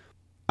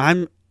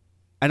I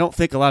don't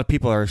think a lot of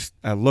people are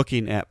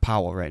looking at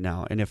Powell right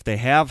now. And if they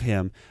have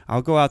him,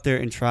 I'll go out there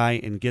and try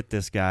and get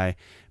this guy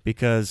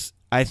because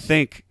I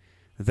think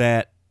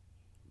that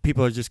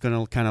people are just going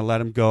to kind of let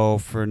him go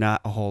for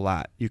not a whole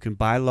lot. You can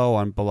buy low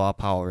on Bilal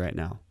Powell right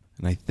now.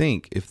 And I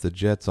think if the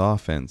Jets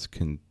offense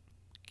can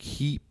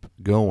keep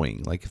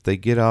going, like if they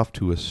get off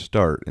to a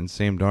start and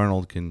Sam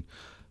Darnold can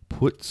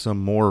put some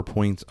more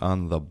points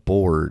on the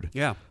board,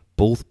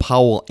 both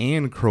Powell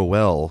and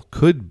Crowell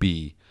could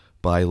be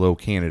buy low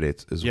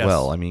candidates as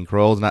well. I mean,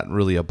 Crowell's not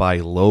really a buy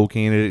low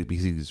candidate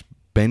because he's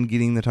been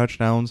getting the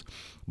touchdowns,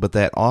 but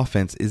that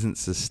offense isn't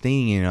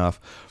sustaining enough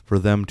for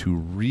them to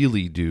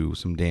really do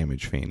some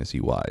damage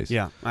fantasy-wise.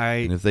 Yeah.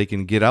 And if they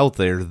can get out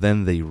there,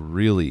 then they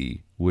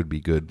really would be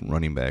good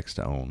running backs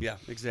to own. Yeah,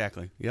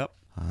 exactly. Yep.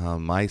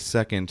 My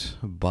second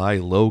buy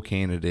low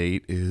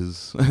candidate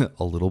is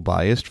a little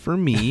biased for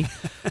me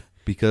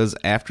because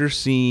after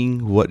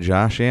seeing what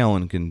Josh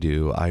Allen can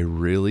do, I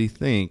really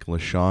think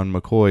LaShawn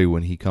McCoy,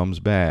 when he comes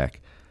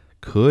back,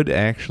 could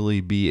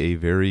actually be a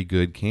very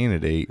good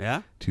candidate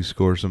to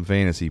score some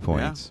fantasy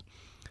points.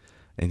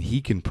 And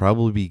he can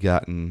probably be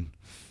gotten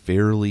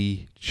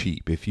fairly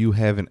cheap. If you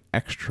have an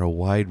extra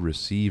wide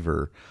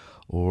receiver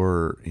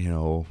or,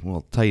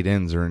 tight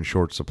ends are in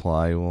short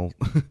supply. Well,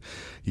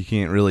 you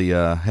can't really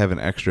have an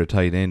extra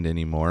tight end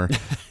anymore.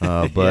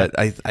 But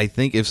I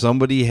think if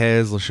somebody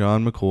has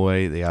LaShawn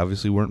McCoy, they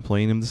obviously weren't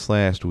playing him this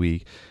last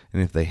week,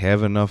 and if they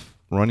have enough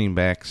running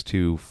backs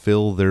to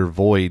fill their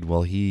void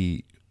while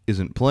he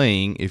isn't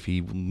playing, if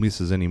he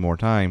misses any more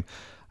time,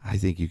 I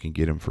think you can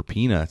get him for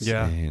peanuts.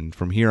 Yeah. And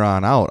from here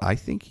on out, I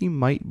think he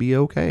might be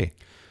okay.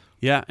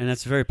 Yeah, and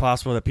it's very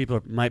possible that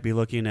people might be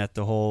looking at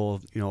the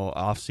whole,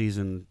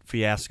 off-season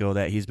fiasco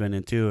that he's been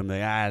into and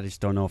I just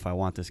don't know if I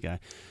want this guy.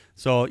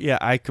 So, yeah,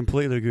 I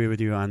completely agree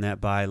with you on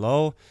that buy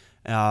low,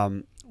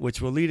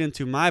 which will lead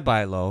into my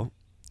buy low.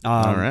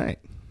 All right.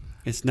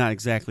 It's not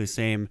exactly the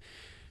same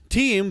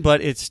team,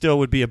 but it still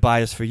would be a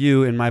bias for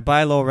you. And my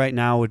buy low right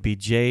now would be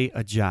Jay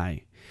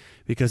Ajayi.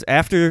 Because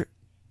after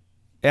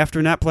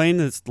not playing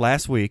this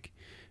last week,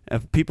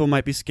 people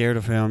might be scared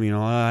of him.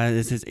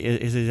 Is his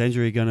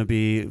injury going to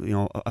be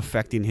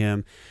affecting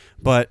him?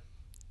 But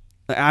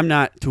I'm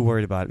not too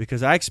worried about it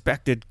because I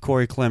expected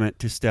Corey Clement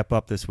to step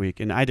up this week,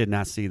 and I did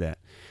not see that.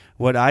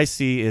 What I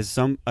see is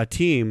a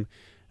team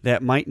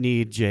that might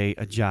need Jay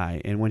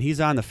Ajayi, and when he's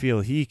on the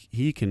field,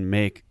 he can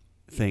make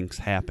things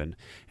happen.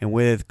 And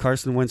with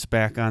Carson Wentz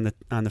back on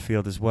the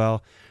field as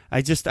well,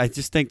 I just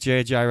think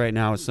Jay Ajayi right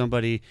now is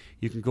somebody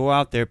you can go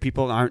out there.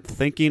 People aren't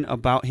thinking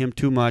about him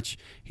too much.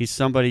 He's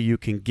somebody you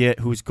can get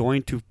who's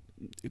going to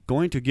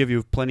give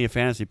you plenty of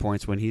fantasy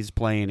points when he's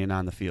playing and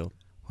on the field.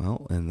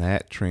 Well, and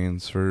that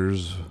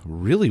transfers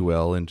really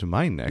well into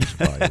my next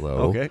buy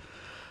low. Okay.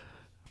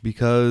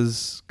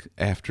 Because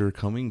after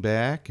coming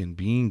back and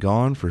being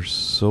gone for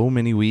so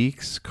many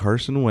weeks,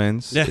 Carson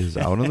Wentz is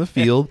out on the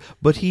field,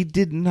 but he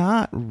did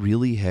not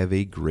really have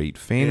a great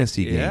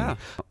fantasy game. Yeah.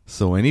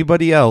 So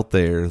anybody out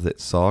there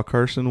that saw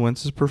Carson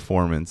Wentz's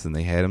performance and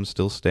they had him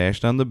still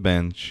stashed on the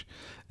bench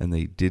and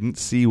they didn't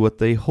see what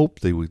they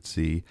hoped they would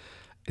see,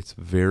 it's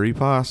very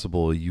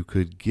possible you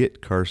could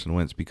get Carson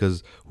Wentz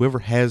because whoever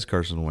has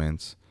Carson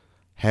Wentz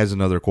has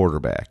another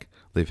quarterback.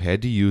 They've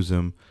had to use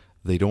him.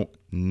 They don't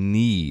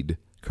need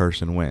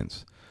Carson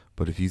Wentz.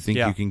 But if you think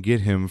you can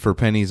get him for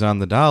pennies on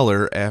the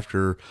dollar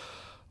after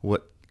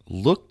what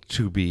looked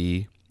to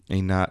be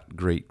a not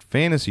great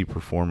fantasy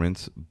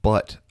performance,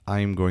 but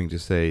I'm going to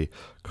say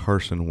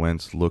Carson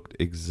Wentz looked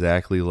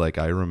exactly like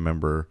I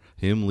remember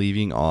him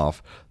leaving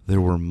off.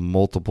 There were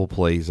multiple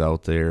plays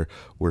out there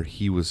where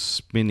he was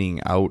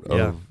spinning out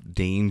of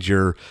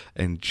danger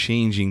and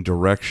changing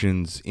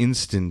directions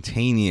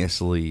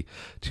instantaneously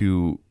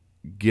to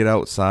get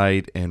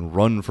outside and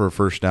run for a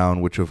first down,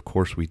 which of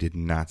course we did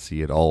not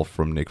see at all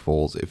from Nick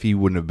Foles. If he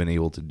wouldn't have been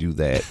able to do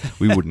that,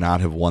 we would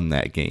not have won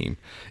that game.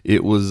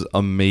 It was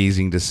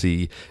amazing to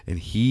see, and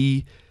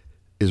he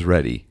is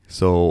ready.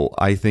 So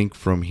I think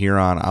from here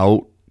on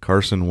out,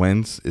 Carson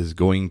Wentz is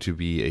going to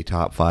be a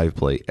top 5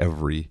 play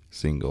every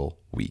single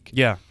week.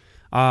 Yeah.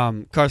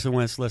 Carson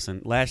Wentz,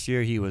 listen, last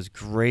year he was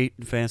great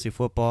in fantasy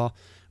football.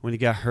 When he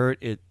got hurt,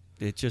 it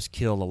just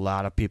killed a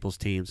lot of people's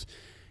teams.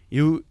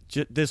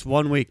 This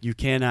 1 week you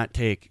cannot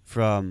take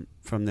from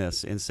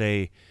this and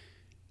say,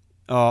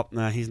 oh,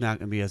 no, he's not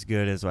going to be as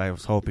good as I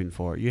was hoping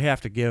for. You have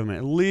to give him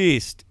at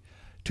least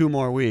 2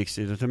 more weeks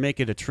to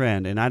make it a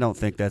trend, and I don't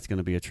think that's going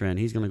to be a trend.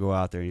 He's going to go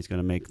out there and he's going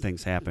to make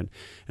things happen.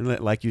 And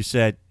like you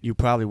said, you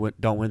probably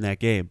don't win that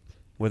game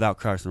without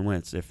Carson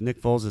Wentz. If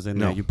Nick Foles is in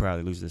there, you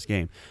probably lose this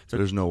game. So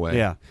there's no way.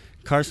 Yeah,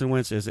 Carson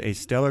Wentz is a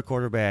stellar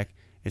quarterback.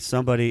 It's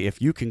somebody,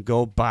 if you can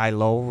go buy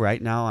low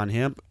right now on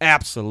him,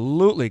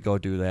 absolutely go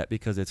do that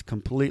because it's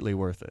completely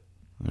worth it.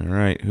 All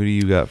right. Who do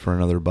you got for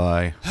another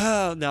buy?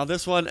 Now,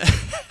 this one,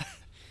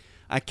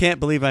 I can't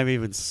believe I'm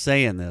even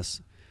saying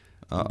this,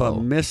 but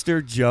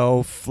Mr.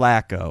 Joe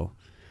Flacco,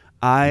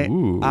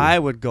 I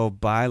would go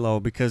buy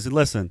low because,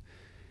 listen,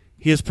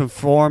 he has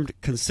performed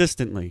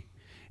consistently.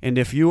 And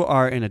if you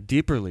are in a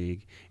deeper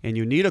league and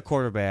you need a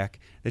quarterback,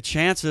 the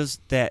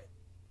chances that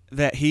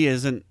he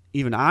isn't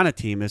even on a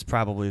team is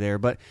probably there.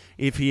 But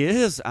if he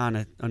is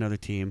on another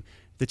team,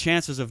 the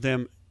chances of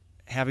them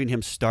having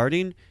him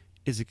starting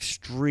is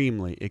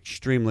extremely,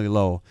 extremely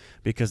low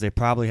because they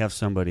probably have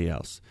somebody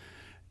else.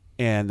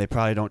 And they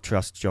probably don't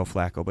trust Joe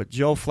Flacco. But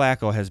Joe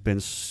Flacco has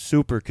been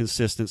super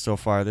consistent so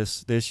far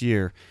this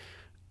year.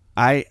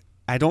 I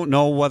don't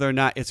know whether or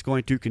not it's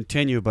going to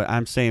continue, but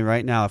I'm saying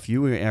right now, if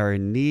you are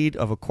in need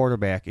of a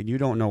quarterback and you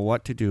don't know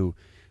what to do,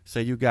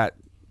 say you got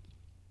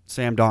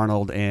Sam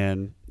Darnold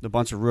and a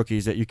bunch of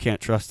rookies that you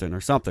can't trust in or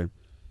something.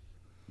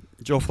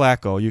 Joe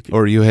Flacco, you can,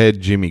 or you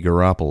had Jimmy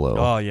Garoppolo.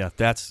 Oh yeah,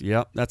 that's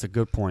a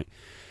good point.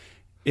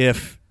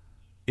 If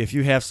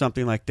you have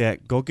something like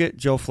that, go get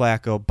Joe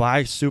Flacco,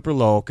 buy super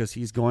low because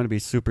he's going to be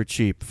super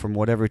cheap from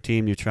whatever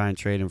team you try and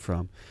trade him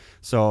from.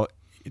 So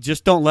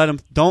just don't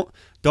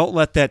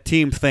let that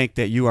team think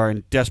that you are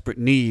in desperate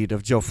need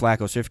of Joe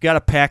Flacco. So if you got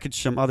to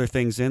package some other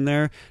things in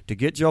there to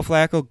get Joe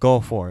Flacco, go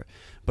for it.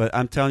 But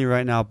I'm telling you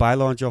right now, buy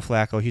low on Joe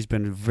Flacco. He's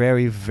been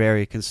very,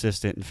 very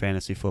consistent in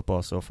fantasy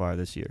football so far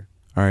this year.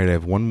 All right, I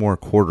have one more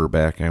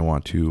quarterback I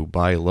want to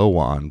buy low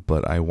on,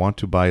 but I want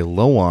to buy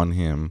low on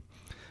him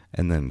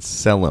and then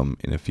sell him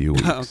in a few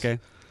weeks. Okay.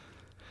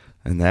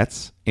 And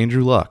that's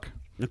Andrew Luck.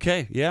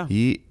 Okay, yeah.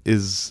 He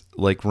is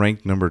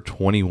ranked number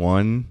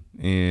 21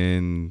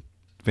 in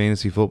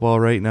fantasy football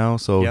right now,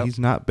 so he's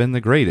not been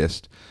the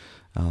greatest.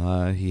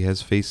 He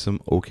has faced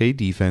some okay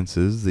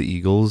defenses. The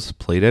Eagles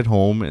played at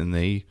home, and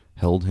they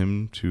held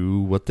him to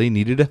what they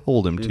needed to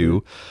hold him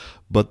to.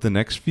 But the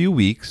next few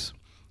weeks,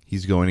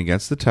 he's going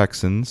against the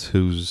Texans,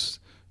 whose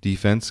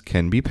defense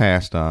can be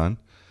passed on.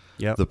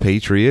 Yep. The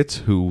Patriots,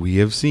 who we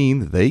have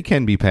seen, they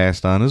can be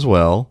passed on as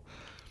well.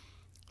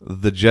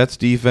 The Jets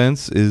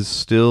defense is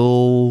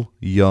still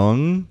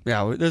young.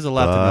 Yeah, there's a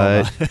lot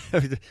to know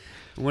about.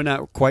 We're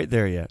not quite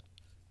there yet.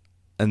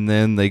 And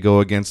then they go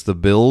against the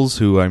Bills,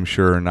 who I'm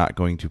sure are not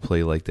going to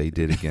play like they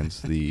did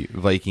against the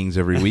Vikings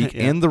every week,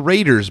 Yeah. and the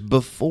Raiders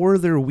before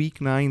their Week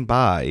 9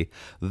 bye.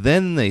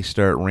 Then they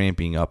start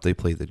ramping up. They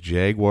play the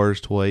Jaguars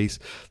twice,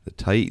 the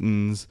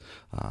Titans,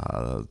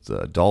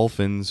 the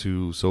Dolphins,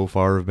 who so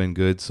far have been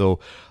good. So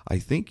I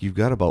think you've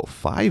got about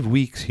 5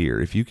 weeks here.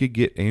 If you could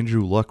get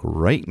Andrew Luck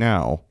right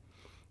now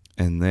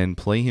and then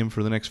play him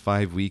for the next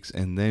 5 weeks,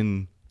 and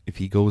then if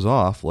he goes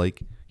off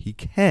like he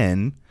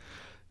can...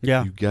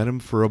 Yeah. You get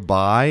him for a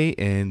buy,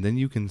 and then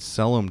you can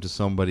sell him to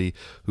somebody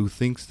who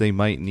thinks they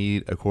might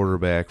need a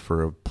quarterback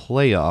for a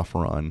playoff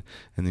run,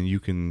 and then you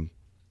can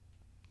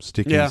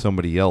stick in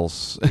somebody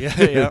else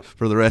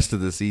for the rest of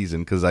the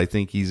season, because I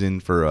think he's in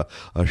for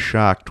a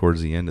shock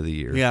towards the end of the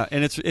year. Yeah,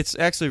 and it's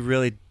actually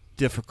really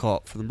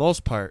difficult, for the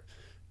most part,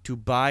 to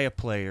buy a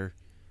player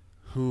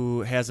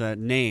who has a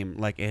name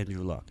like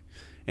Andrew Luck.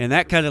 And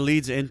that kind of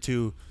leads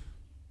into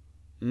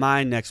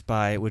my next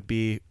buy would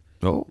be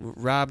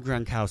Rob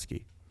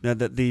Gronkowski. Now,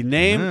 the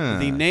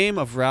name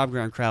of Rob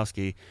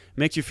Gronkowski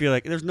makes you feel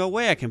like there's no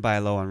way I can buy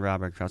low on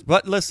Rob Gronkowski.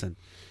 But listen,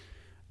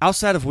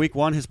 outside of Week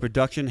 1, his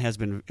production has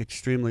been not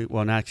extremely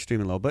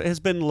low, but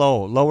has been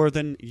lower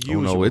than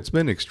usual. Oh, no, it's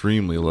been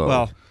extremely low.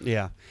 Well,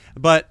 yeah.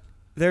 But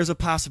there's a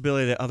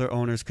possibility that other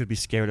owners could be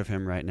scared of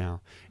him right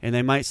now. And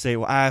they might say,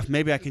 well,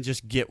 maybe I can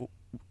just get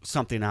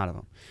something out of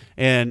him.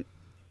 And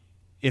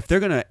if they're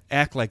going to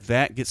act like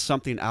that, get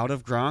something out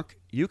of Gronk,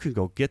 you can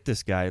go get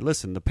this guy.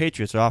 Listen, the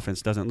Patriots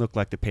offense doesn't look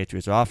like the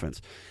Patriots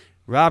offense.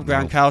 Rob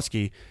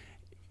Gronkowski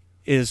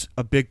is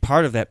a big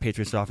part of that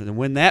Patriots offense. And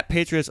when that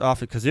Patriots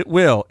offense, because it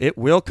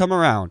will come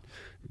around,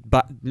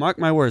 but mark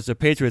my words, the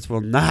Patriots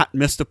will not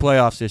miss the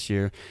playoffs this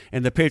year,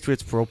 and the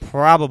Patriots will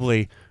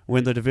probably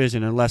win the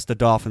division unless the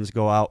Dolphins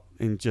go out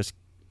and just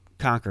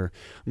conquer.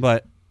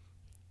 But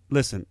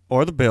listen,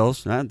 or the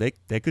Bills,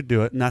 they could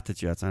do it. Not the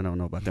Jets, I don't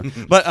know about them.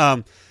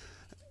 But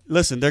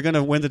listen, they're going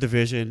to win the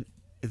division.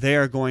 They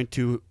are going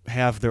to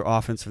have their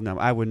offensive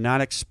number. I would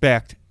not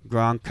expect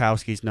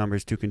Gronkowski's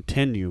numbers to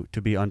continue to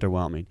be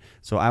underwhelming.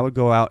 So I would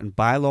go out and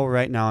buy low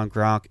right now on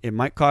Gronk. It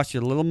might cost you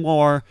a little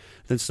more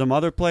than some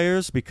other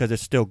players because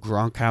it's still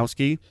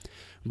Gronkowski,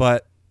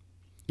 but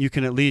you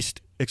can at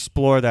least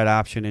explore that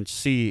option and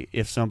see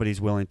if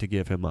somebody's willing to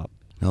give him up.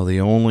 Now,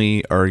 the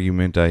only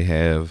argument I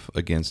have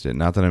against it,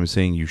 not that I'm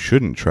saying you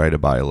shouldn't try to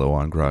buy low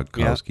on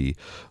Gronkowski,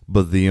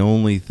 but the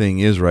only thing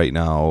is right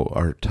now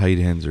our tight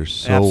ends are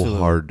so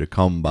hard to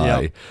come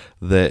by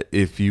that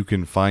if you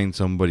can find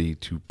somebody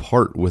to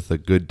part with a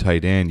good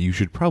tight end, you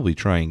should probably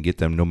try and get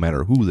them no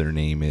matter who their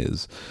name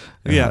is.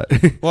 Yeah.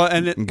 Well,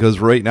 because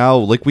right now,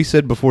 like we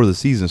said before the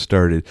season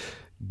started,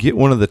 get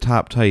one of the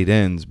top tight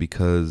ends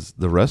because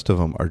the rest of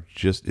them are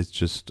it's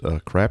just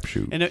a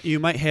crapshoot. And you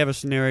might have a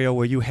scenario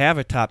where you have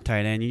a top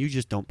tight end and you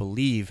just don't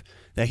believe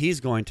that he's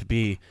going to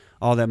be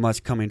all that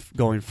much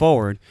going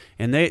forward,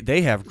 and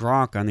they have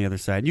Gronk on the other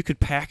side. You could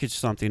package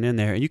something in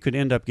there, and you could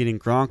end up getting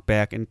Gronk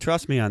back, and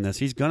trust me on this,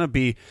 he's going to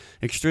be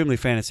extremely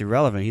fantasy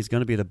relevant. He's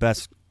going to be the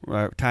best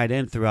tight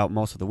end throughout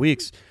most of the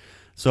weeks.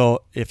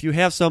 So if you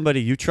have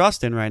somebody you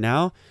trust in right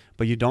now,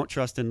 but you don't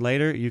trust in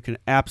later, you can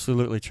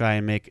absolutely try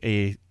and make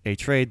a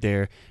trade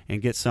there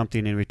and get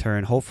something in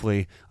return,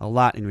 hopefully a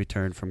lot in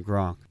return from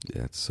Gronk.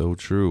 That's so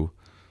true.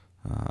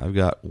 I've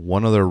got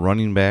one other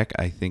running back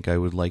I think I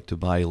would like to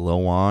buy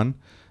low on,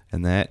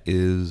 and that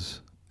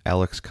is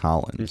Alex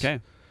Collins. Okay.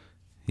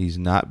 He's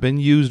not been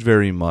used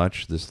very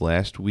much. This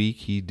last week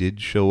he did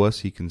show us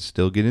he can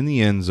still get in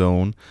the end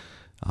zone,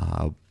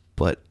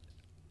 but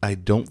I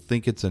don't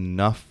think it's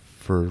enough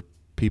for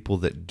people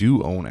that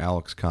do own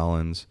Alex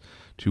Collins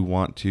to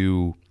want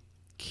to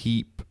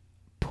keep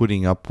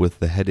putting up with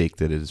the headache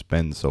that it has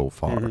been so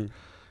far.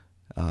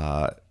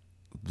 Mm-hmm.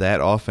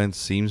 That offense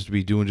seems to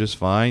be doing just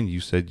fine.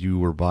 You said you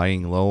were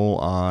buying low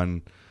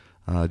on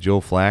Joe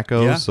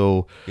Flacco,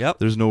 so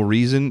there's no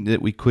reason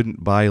that we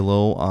couldn't buy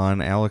low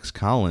on Alex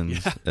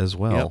Collins as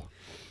well.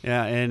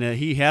 Yeah, and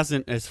he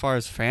hasn't, as far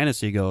as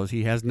fantasy goes,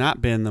 he has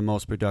not been the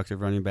most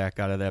productive running back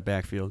out of that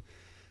backfield.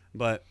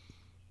 But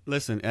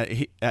listen,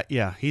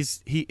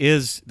 he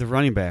is the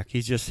running back.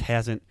 He just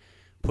hasn't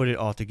put it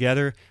all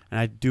together,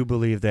 and I do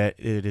believe that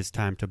it is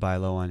time to buy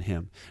low on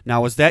him.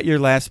 Now, was that your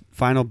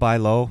final buy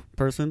low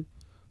person?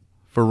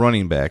 For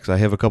running backs, I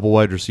have a couple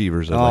wide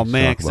receivers.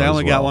 Because I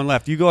only got one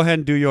left. You go ahead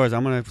and do yours.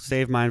 I'm going to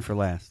save mine for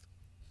last.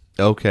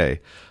 Okay.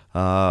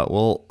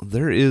 Well,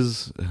 there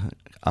is,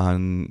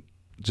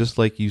 just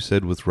like you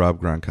said with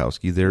Rob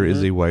Gronkowski, there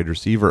is a wide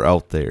receiver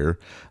out there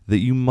that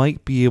you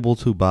might be able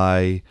to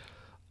buy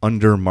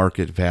under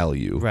market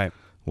value. Right.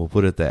 We'll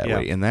put it that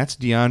way. And that's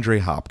DeAndre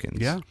Hopkins.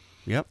 Yeah.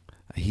 Yep.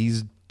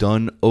 He's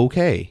done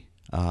okay.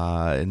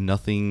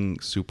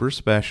 Nothing super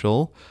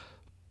special,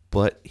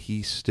 but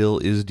he still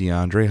is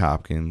DeAndre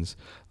Hopkins.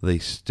 They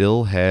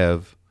still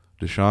have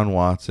Deshaun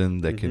Watson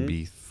that can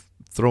be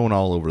thrown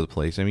all over the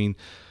place. I mean,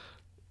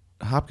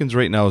 Hopkins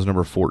right now is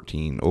number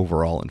 14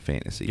 overall in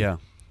fantasy. Yeah.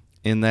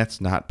 And that's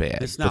not bad.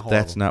 It's not but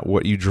that's horrible. not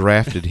what you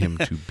drafted him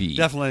to be.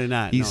 Definitely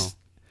not.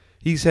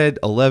 He's had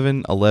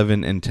 11,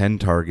 11, and 10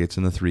 targets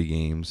in the 3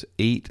 games,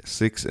 8,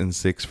 6, and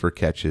 6 for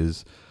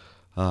catches.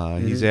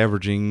 He's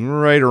averaging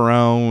right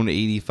around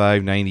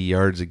 85, 90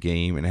 yards a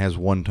game and has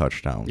 1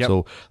 touchdown. Yep.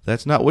 So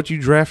that's not what you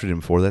drafted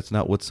him for. That's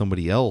not what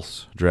somebody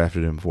else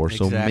drafted him for.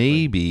 So Exactly.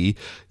 maybe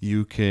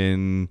you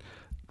can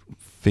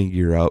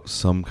figure out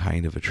some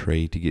kind of a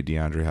trade to get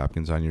DeAndre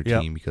Hopkins on your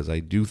Yep. team, because I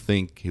do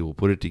think he will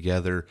put it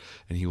together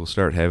and he will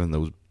start having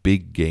those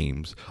big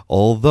games.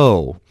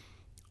 Although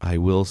I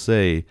will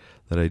say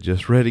that I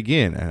just read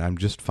again, and I'm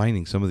just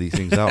finding some of these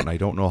things out, and I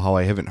don't know how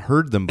I haven't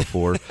heard them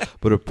before,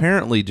 but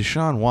apparently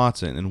Deshaun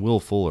Watson and Will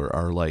Fuller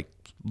are like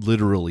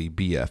literally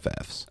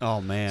BFFs.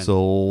 Oh, man.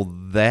 So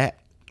that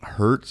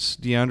hurts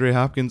DeAndre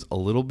Hopkins a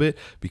little bit,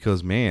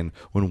 because, man,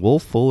 when Will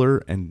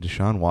Fuller and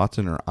Deshaun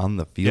Watson are on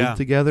the field Yeah.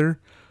 together,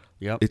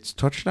 Yep. it's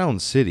touchdown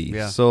city.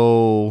 Yeah.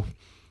 So,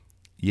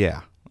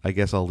 yeah, I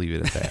guess I'll leave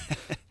it at that.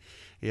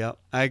 Yep,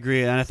 I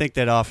agree, and I think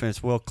that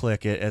offense will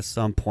click at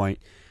some point.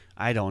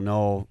 I don't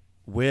know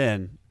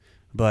when,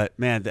 but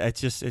man,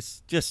 it's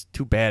just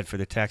too bad for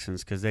the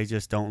Texans because they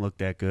just don't look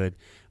that good.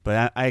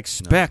 But I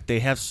expect they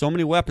have so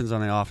many weapons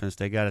on the offense,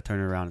 they got to turn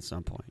it around at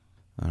some point.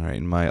 All right,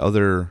 and my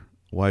other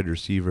wide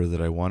receiver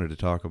that I wanted to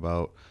talk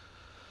about,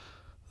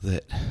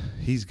 that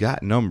he's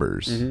got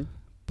numbers,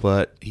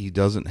 but he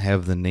doesn't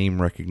have the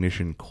name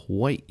recognition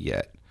quite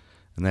yet,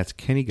 and that's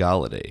Kenny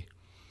Golladay.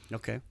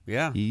 Okay,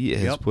 yeah, He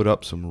has put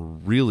up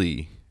some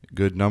really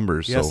good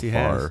numbers Yes, so he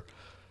has.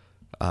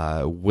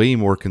 far. Way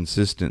more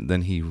consistent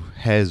than he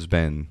has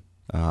been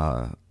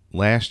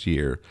last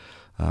year.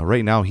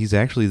 Right now, he's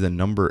actually the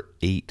number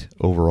 8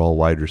 overall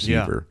wide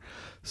receiver.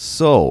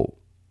 So,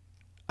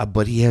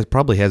 but he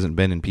probably hasn't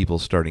been in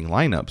people's starting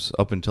lineups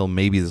up until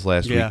maybe this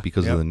last week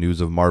because of the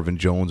news of Marvin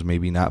Jones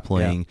maybe not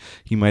playing.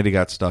 He might have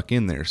got stuck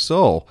in there.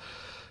 So,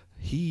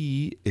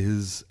 he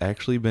has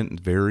actually been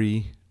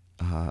very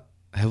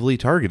heavily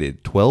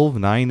targeted. 12,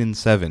 9, and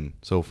 7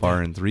 so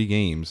far in 3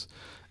 games.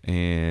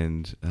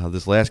 And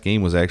this last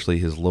game was actually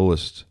his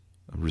lowest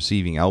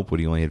receiving output.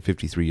 He only had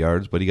 53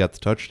 yards, but he got the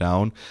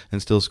touchdown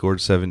and still scored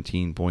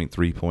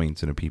 17.3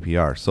 points in a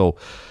PPR. So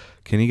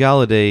Kenny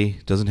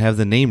Golladay doesn't have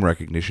the name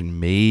recognition.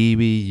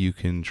 Maybe you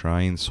can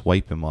try and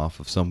swipe him off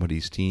of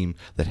somebody's team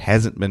that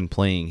hasn't been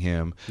playing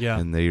him,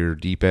 and they're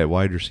deep at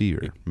wide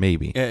receiver.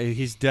 Maybe.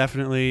 He's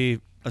definitely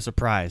a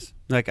surprise.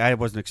 Like, I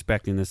wasn't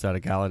expecting this out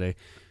of Golladay.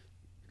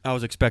 I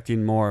was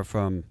expecting more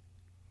from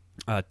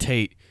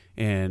Tate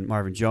and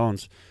Marvin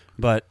Jones.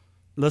 But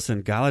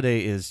listen,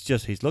 Golladay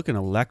he's looking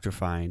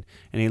electrifying,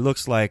 and he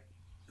looks like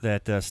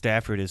that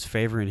Stafford is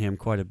favoring him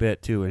quite a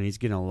bit too, and he's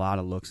getting a lot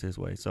of looks his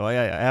way. So I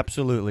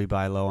absolutely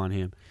buy low on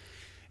him.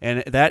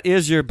 And that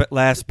is your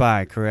last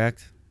buy,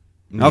 correct?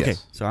 Yes. Okay,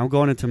 so I'm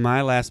going into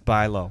my last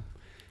buy low,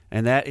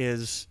 and that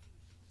is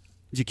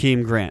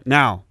Jakeem Grant.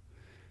 Now,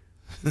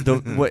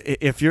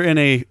 if you're in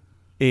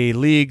a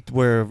league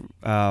where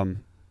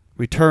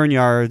return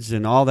yards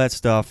and all that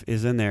stuff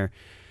is in there,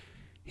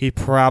 he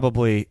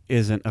probably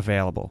isn't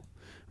available.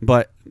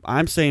 But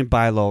I'm saying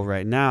buy low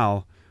right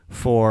now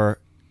for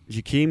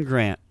Jakeem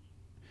Grant.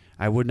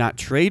 I would not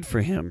trade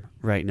for him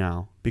right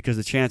now because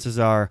the chances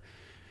are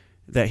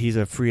that he's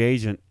a free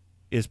agent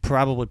is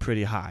probably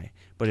pretty high.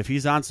 But if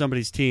he's on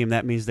somebody's team,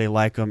 that means they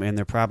like him, and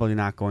they're probably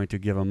not going to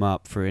give him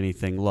up for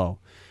anything low.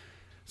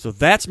 So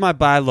that's my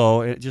buy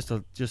low. Just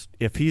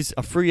if he's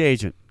a free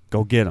agent,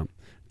 go get him.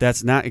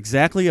 That's not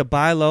exactly a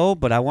buy low,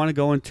 but I want to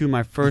go into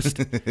my first.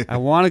 I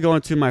want to go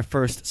into my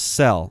first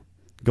sell.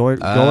 Going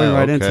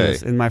right into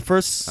this, and my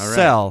first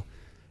sell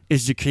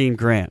is Jakeem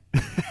Grant.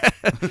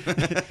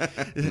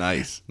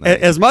 Nice.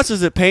 As much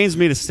as it pains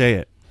me to say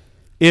it,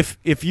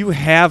 if you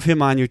have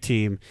him on your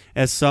team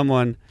as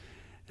someone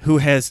who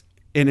has,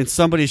 and if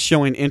somebody's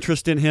showing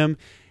interest in him,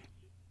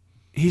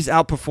 he's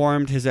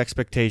outperformed his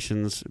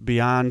expectations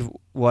beyond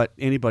what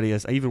anybody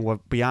has, even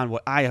beyond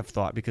what I have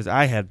thought, because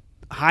I had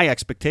high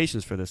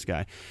expectations for this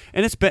guy,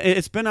 and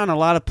it's been on a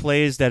lot of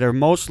plays that are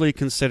mostly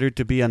considered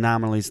to be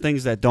anomalies,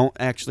 things that don't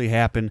actually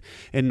happen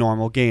in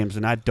normal games,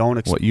 and I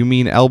don't. What you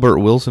mean? Albert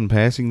Wilson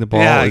passing the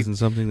ball isn't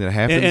something that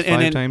happens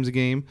five times a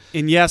game?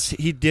 And yes,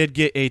 he did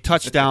get a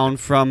touchdown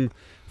from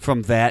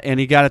that, and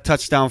he got a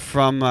touchdown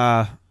from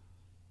a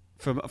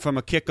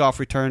kickoff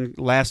return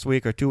last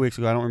week or 2 weeks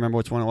ago. I don't remember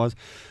which one it was.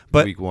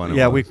 But week one.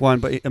 Week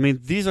one. But I mean,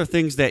 these are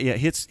things that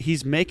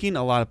he's making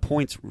a lot of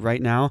points right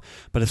now.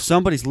 But if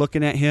somebody's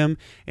looking at him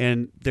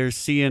and they're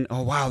seeing,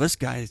 oh wow, this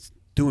guy's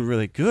doing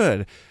really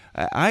good,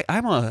 I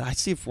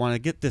see if I want to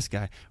get this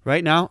guy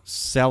right now.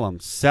 Sell him.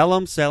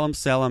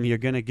 You're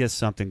gonna get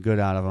something good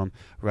out of him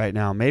right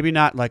now. Maybe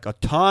not like a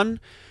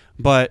ton.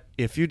 But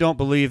if you don't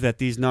believe that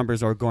these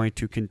numbers are going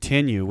to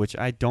continue, which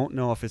I don't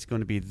know if it's going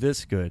to be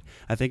this good,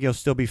 I think he'll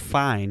still be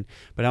fine,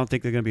 but I don't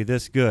think they're going to be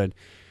this good,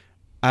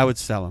 I would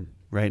sell him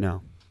right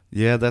now.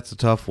 Yeah, that's a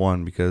tough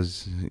one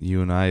because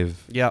you and I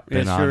have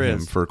been on him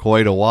is. for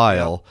quite a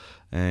while,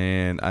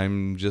 and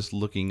I'm just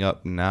looking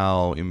up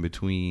now in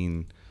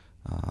between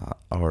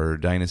our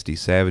Dynasty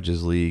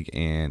Savages League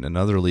and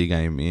another league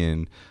I'm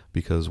in,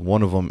 because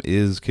one of them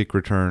is kick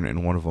return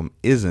and one of them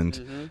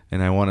isn't,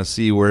 and I want to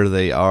see where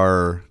they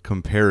are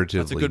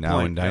comparatively. good Now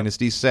point. in Yep.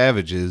 Dynasty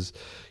Savages,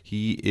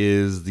 he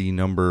is the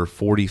number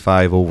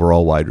 45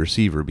 overall wide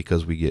receiver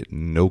because we get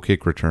no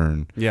kick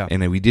return. Yeah.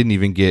 And we didn't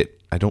even get,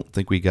 I don't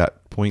think we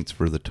got points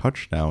for the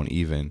touchdown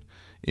even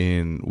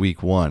in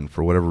week 1.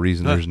 For whatever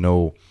reason, there's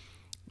no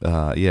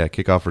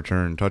kickoff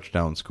return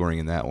touchdown scoring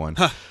in that one.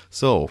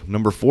 So,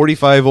 number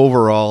 45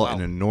 overall in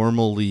a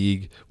normal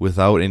league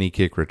without any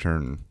kick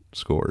return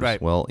scores. Right.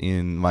 Well,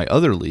 in my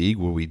other league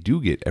where we do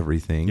get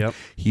everything, Yep.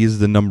 he is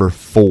the number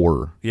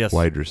 4 Yes.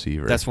 wide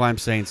receiver. That's why I'm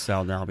saying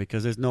sell now,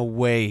 because there's no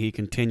way he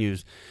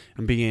continues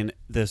being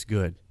this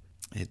good.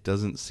 It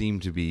doesn't seem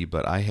to be,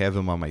 but I have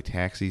him on my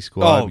taxi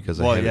squad because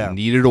I haven't yeah.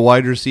 needed a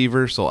wide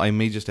receiver, so I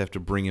may just have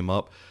to bring him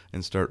up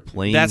and start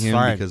playing That's him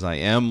fine. because I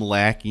am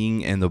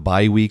lacking and the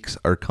bye weeks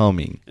are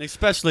coming.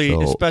 Especially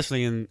So-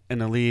 especially in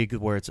a league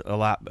where it's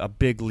a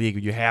big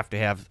league, you have to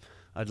have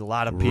a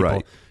lot of people.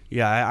 Right.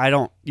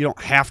 Yeah, you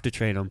don't have to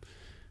trade him,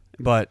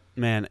 but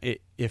man,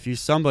 if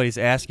somebody's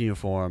asking you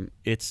for him,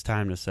 it's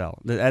time to sell.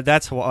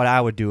 That's what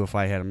I would do if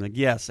I had him. Like,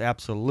 yes,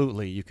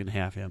 absolutely, you can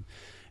have him,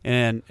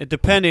 and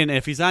depending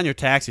if he's on your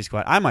taxi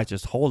squad, I might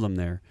just hold him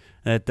there.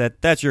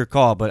 That's your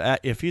call. But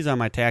if he's on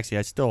my taxi,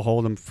 I'd still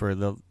hold him for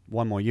the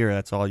one more year.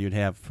 That's all you'd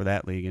have for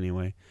that league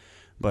anyway.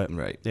 But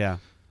Right. yeah.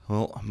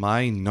 Well,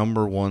 my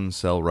number one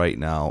sell right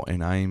now,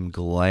 and I'm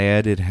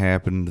glad it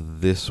happened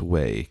this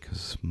way,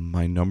 because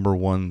my number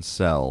one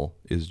sell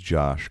is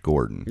Josh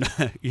Gordon.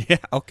 Yeah,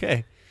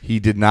 okay. He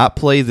did not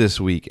play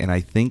this week, and I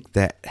think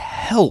that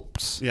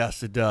helps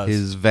Yes, it does.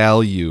 his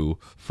value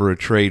for a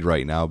trade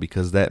right now,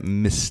 because that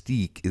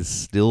mystique is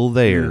still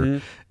there, Mm-hmm.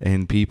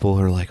 and people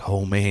are like,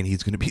 oh man,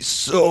 he's going to be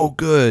so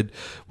good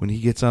when he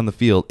gets on the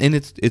field. And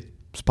it's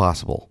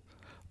possible.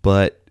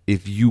 But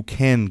if you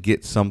can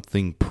get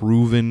something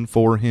proven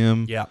for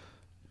him,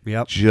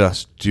 Yep.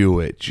 just do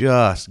it.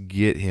 Just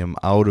get him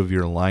out of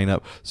your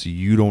lineup so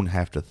you don't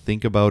have to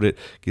think about it.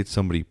 Get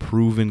somebody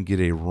proven. Get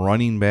a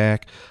running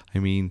back. I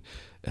mean,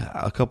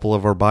 a couple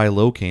of our buy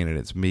low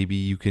candidates. Maybe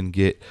you can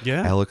get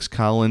Yeah. Alex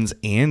Collins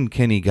and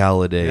Kenny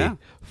Galladay Yeah.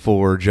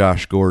 for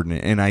Josh Gordon.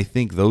 And I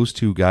think those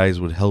two guys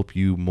would help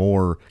you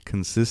more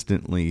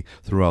consistently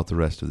throughout the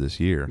rest of this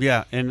year.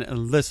 Yeah, and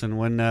listen,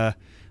 when the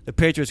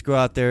Patriots go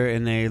out there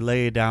and they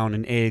lay down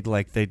an egg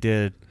like they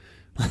did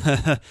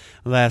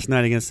last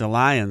night against the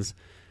Lions,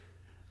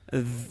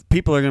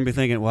 people are going to be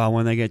thinking, well,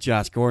 when they get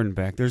Josh Gordon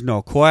back, there's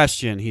no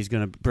question he's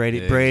going to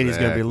Brady's going to be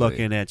Exactly.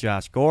 looking at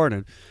Josh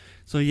Gordon.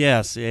 So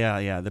yes,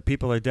 the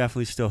people are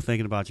definitely still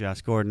thinking about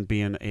Josh Gordon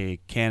being a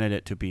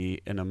candidate to be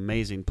an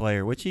amazing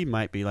player, which he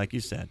might be, like you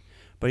said.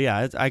 But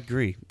yeah, I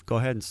agree. Go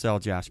ahead and sell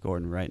Josh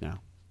Gordon right now.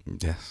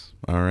 Yes.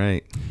 All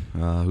right.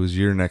 Who's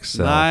your next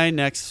sell? My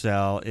next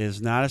sell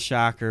is not a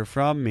shocker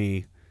from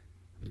me,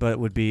 but it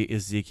would be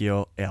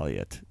Ezekiel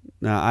Elliott.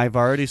 Now, I've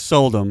already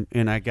sold him,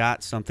 and I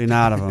got something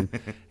out of him,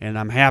 and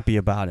I'm happy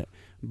about it.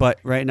 But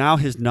right now,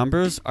 his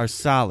numbers are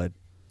solid,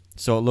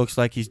 so it looks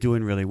like he's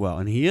doing really well,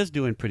 and he is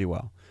doing pretty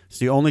well. It's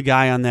the only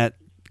guy on that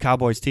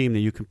Cowboys team that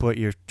you can put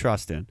your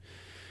trust in.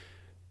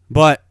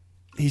 But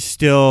he's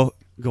still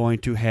going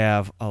to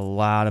have a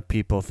lot of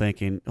people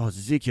thinking, oh,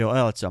 Ezekiel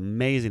Elliott's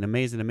amazing,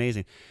 amazing,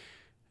 amazing.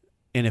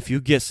 And if you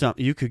get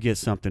you could get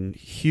something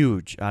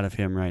huge out of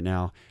him right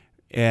now,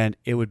 and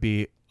it would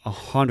be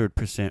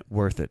 100%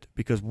 worth it.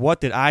 Because what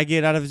did I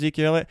get out of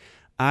Ezekiel Elliott?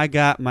 I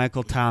got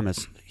Michael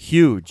Thomas.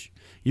 Huge.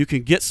 You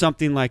can get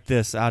something like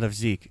this out of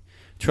Zeke.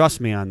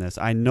 Trust me on this.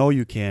 I know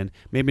you can.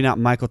 Maybe not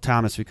Michael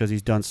Thomas because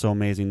he's done so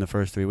amazing the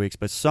first 3 weeks,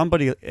 but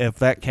somebody of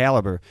that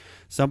caliber,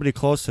 somebody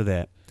close to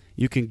that,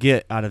 you can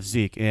get out of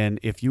Zeke. And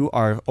if you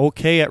are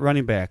okay at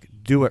running back,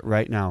 do it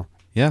right now.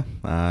 Yeah,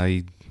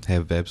 I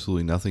have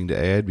absolutely nothing to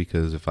add,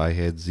 because if I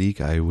had Zeke,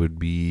 I would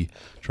be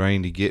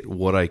trying to get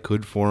what I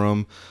could for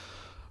him,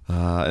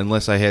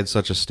 unless I had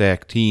such a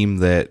stacked team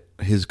that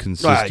his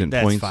consistent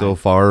that's points fine. so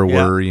far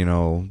Yep.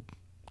 were,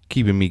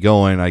 keeping me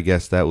going. I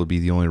guess that would be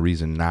the only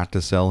reason not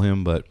to sell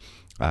him, but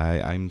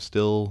I'm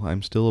still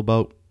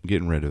about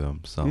getting rid of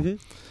him. So. Mm-hmm.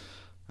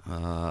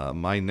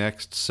 My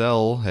next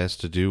sell has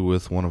to do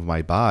with one of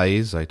my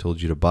buys. I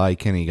told you to buy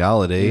Kenny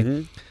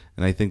Galladay,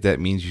 and I think that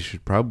means you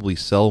should probably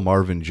sell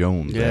Marvin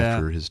Jones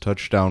after his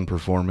touchdown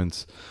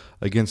performance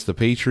against the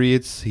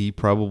Patriots. He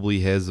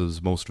probably has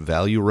his most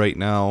value right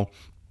now.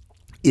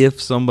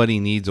 If somebody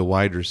needs a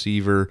wide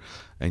receiver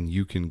and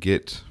you can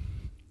get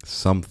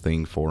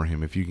something for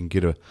him, if you can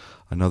get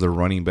another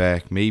running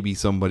back, maybe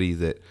somebody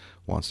that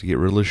wants to get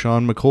rid of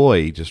LaShawn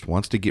McCoy, just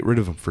wants to get rid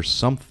of him for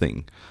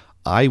something,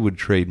 I would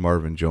trade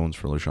Marvin Jones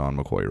for LaShawn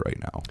McCoy right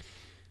now.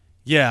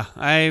 Yeah,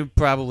 I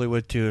probably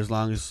would too, as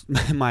long as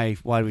my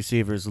wide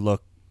receivers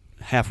look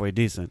halfway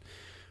decent.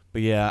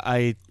 But yeah,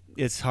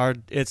 it's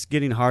hard. It's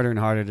getting harder and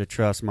harder to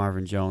trust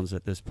Marvin Jones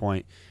at this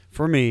point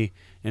for me.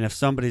 And if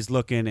somebody's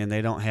looking and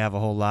they don't have a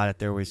whole lot at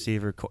their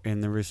receiver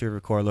and the receiver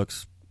core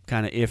looks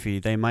kind of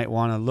iffy, they might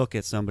want to look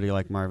at somebody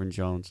like Marvin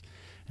Jones.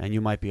 and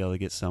you might be able to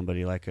get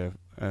somebody like a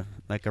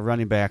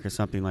running back or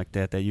something like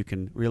that you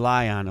can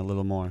rely on a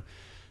little more.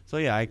 So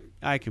yeah,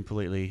 I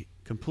completely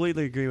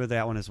agree with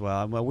that one as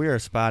well. Well, we are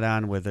spot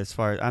on with as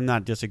far as I'm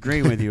not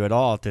disagreeing with you at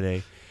all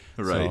today.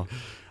 Right.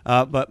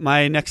 So, but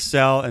my next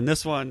sell, and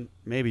this one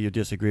maybe you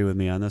disagree with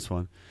me on this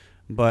one,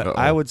 but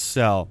I would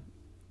sell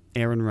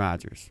Aaron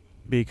Rodgers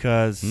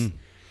because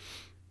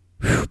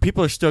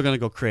people are still going to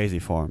go crazy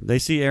for him. They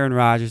see Aaron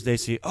Rodgers, they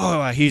see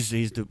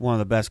he's one of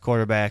the best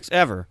quarterbacks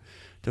ever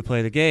to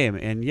play the game,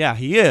 and yeah,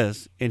 he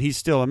is, and he's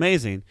still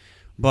amazing.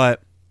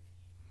 But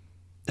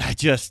I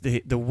just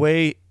the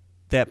way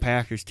that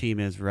Packers team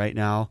is right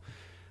now,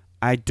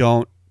 I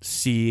don't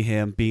see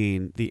him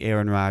being the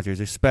Aaron Rodgers,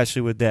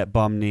 especially with that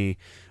bum knee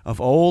of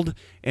old.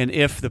 And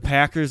if the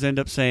Packers end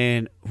up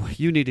saying,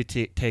 you need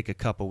to take a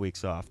couple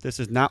weeks off, this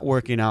is not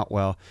working out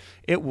well,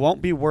 it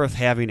won't be worth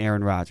having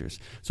Aaron Rodgers.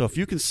 So if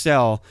you can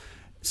sell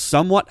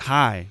somewhat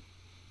high,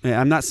 and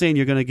I'm not saying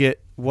you're going to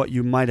get what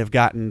you might have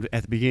gotten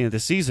at the beginning of the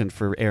season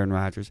for Aaron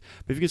Rodgers,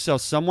 but if you can sell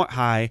somewhat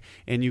high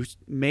and you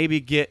maybe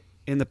get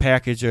in the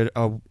package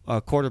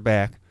a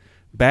quarterback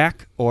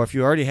back, or if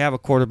you already have a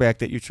quarterback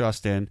that you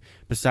trust in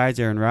besides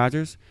Aaron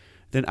Rodgers,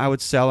 then I would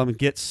sell him and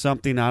get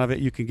something out of it.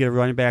 You can get a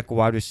running back, a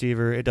wide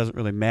receiver. It doesn't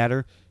really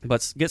matter,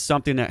 but get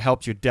something that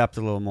helps your depth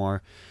a little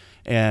more.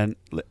 And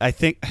I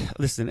think,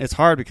 listen, it's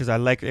hard because I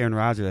like Aaron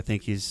Rodgers. I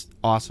think he's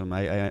awesome.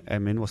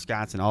 I'm in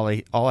Wisconsin.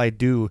 All I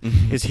do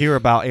is hear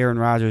about Aaron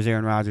Rodgers,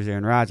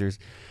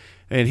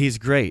 and he's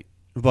great.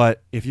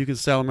 But if you can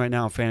sell him right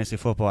now in fantasy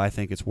football, I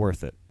think it's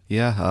worth it.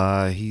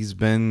 Yeah, he's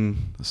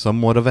been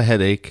somewhat of a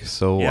headache,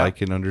 so I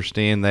can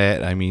understand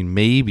that. I mean,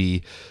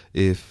 maybe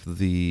if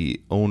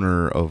the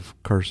owner of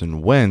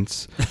Carson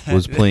Wentz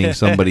was playing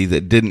somebody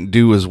that didn't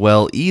do as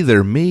well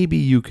either, maybe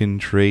you can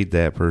trade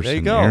that person, there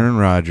you go. Aaron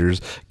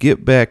Rodgers,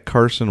 get back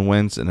Carson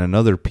Wentz and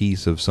another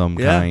piece of some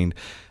kind.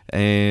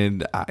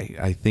 And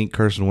I think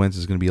Carson Wentz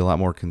is going to be a lot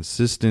more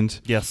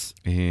consistent. Yes.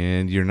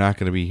 And you're not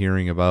going to be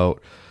hearing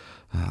about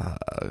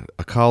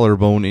a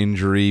collarbone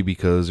injury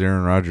because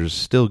Aaron Rodgers is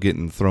still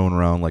getting thrown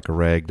around like a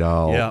rag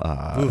doll.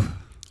 Yeah.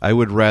 I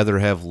would rather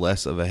have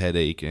less of a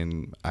headache,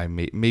 and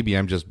maybe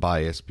I'm just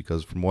biased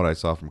because from what I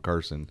saw from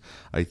Carson,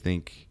 I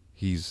think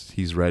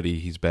he's ready,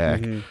 he's back.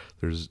 Mm-hmm.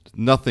 There's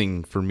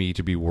nothing for me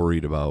to be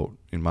worried about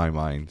in my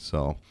mind.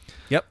 So,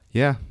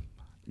 yeah.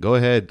 Go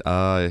ahead.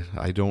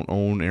 I don't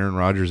own Aaron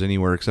Rodgers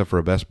anywhere except for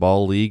a best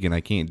ball league, and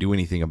I can't do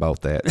anything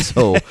about that.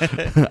 So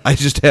I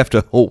just have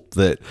to hope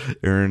that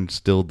Aaron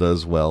still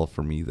does well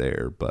for me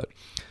there. But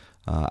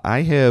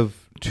I have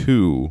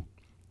two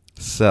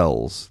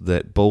sells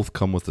that both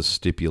come with a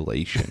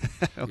stipulation.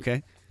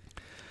 Okay.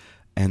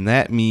 And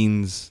that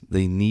means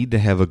they need to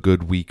have a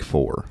good week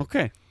 4.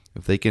 Okay.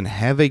 If they can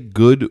have a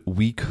good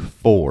week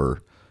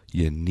 4,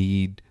 you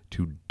need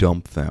to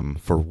dump them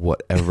for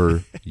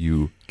whatever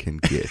you can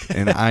get.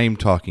 And I'm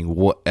talking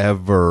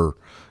whatever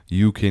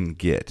you can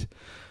get,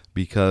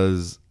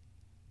 because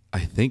I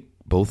think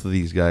both of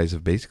these guys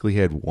have basically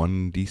had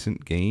one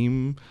decent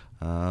game.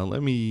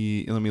 Let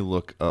me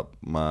look up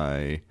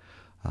my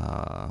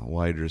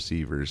wide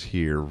receivers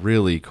here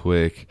really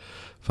quick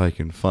if I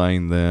can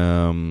find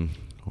them.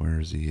 Where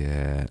is he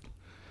at?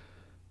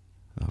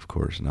 Of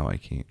course, now I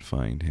can't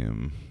find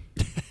him.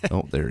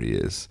 Oh, there he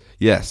is.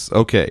 Yes,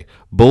 okay.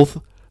 Both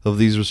of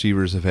these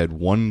receivers have had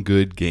one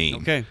good game.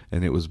 Okay.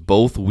 And it was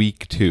both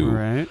week 2. All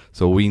right.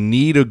 So we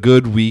need a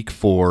good week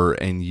 4,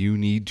 and you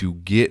need to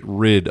get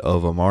rid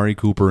of Amari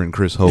Cooper and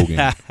Chris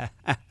Hogan.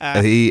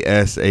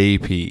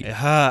 ASAP.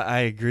 I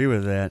agree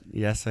with that.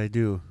 Yes, I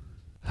do.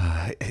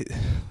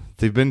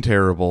 They've been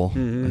terrible.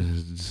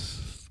 Mm-hmm.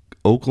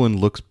 Oakland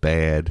looks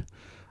bad.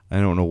 I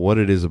don't know what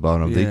it is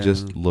about them. Yeah. They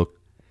just look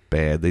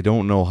bad. They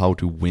don't know how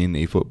to win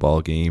a football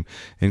game.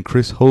 And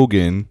Chris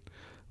Hogan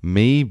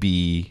may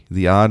be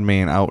the odd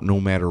man out no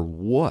matter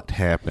what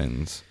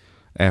happens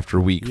after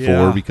week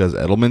 4, because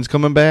Edelman's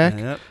coming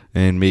back,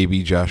 and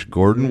maybe Josh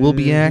Gordon will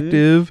be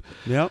active,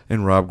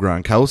 and Rob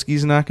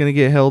Gronkowski's not going to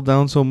get held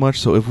down so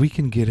much. So if we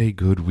can get a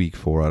good week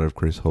 4 out of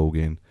Chris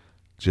Hogan,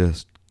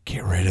 just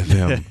get rid of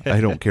him. I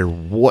don't care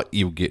what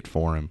you get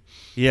for him.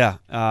 Yeah,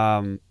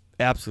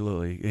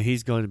 absolutely.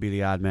 He's going to be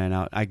the odd man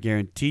out. I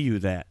guarantee you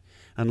that.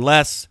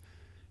 Unless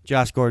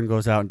Josh Gordon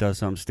goes out and does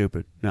something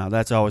stupid. Now,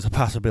 that's always a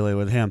possibility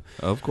with him.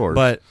 Of course.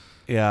 But,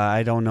 yeah,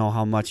 I don't know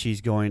how much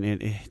he's going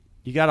in.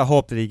 You got to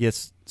hope that he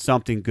gets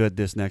something good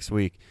this next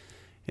week,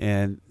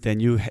 and then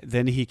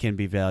he can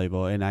be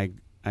valuable, and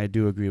I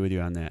do agree with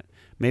you on that.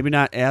 Maybe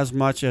not as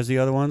much as the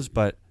other ones,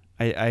 but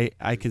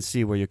I can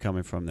see where you're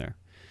coming from there.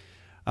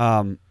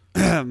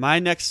 My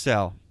next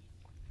sell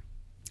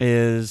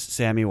is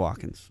Sammy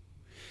Watkins.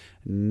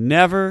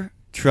 Never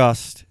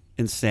trust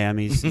in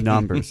Sammy's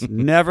numbers.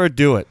 Never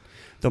do it.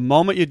 The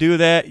moment you do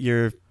that,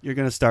 you're going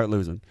to start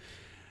losing.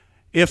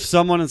 If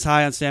someone is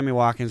high on Sammy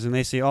Watkins and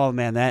they say, oh,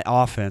 man, that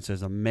offense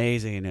is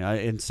amazing,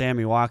 and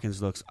Sammy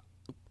Watkins looks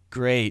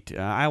great,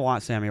 I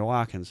want Sammy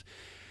Watkins.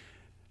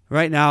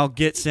 Right now,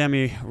 get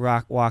Sammy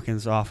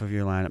Watkins off of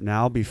your lineup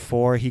now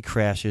before he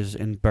crashes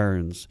and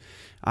burns.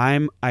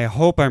 I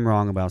hope I'm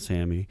wrong about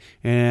Sammy,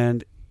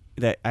 and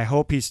that I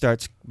hope he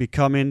starts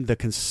becoming the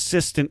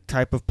consistent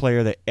type of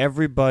player that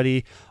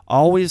everybody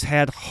always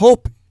had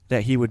hope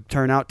that he would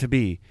turn out to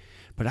be.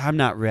 But I'm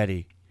not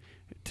ready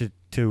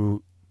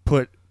to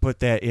put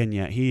that in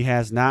yet. He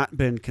has not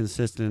been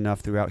consistent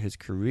enough throughout his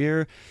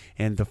career,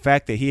 and the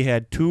fact that he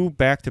had 2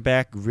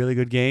 back-to-back really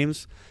good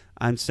games,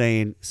 I'm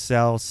saying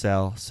sell.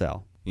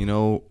 You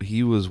know,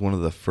 he was one of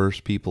the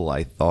first people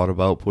I thought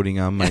about putting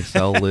on my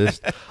sell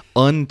list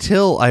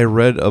until I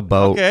read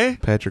about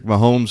Patrick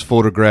Mahomes'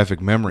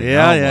 photographic memory.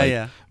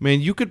 Yeah. Man,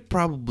 you could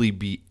probably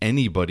be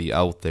anybody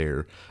out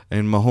there,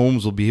 and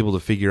Mahomes will be able to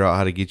figure out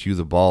how to get you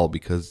the ball,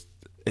 because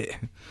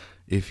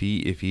if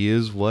he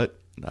is what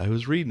I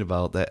was reading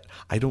about, that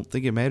I don't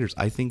think it matters.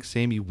 I think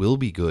Sammy will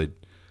be good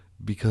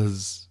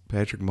because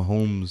Patrick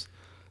Mahomes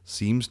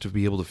seems to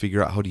be able to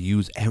figure out how to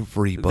use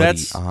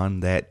everybody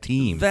on that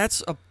team.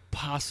 That's a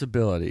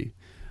possibility,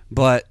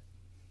 but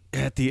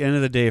at the end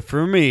of the day,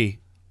 for me,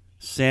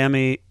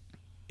 Sammy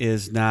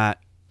is not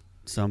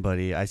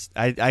somebody.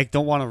 I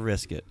don't want to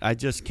risk it. I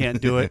just can't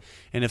do it.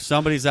 And if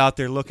somebody's out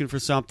there looking for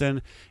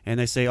something and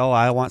they say, "Oh,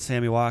 I want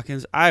Sammy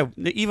Watkins,"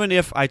 even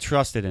if I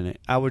trusted in it,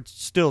 I would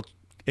still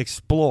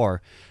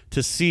explore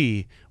to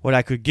see what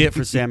I could get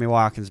for Sammy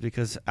Watkins,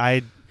 because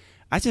I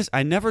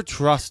never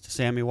trust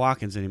Sammy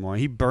Watkins anymore.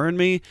 He burned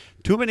me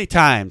too many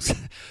times.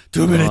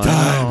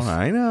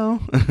 I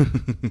know.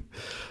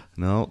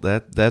 No,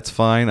 that's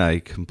fine. I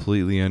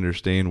completely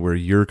understand where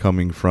you're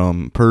coming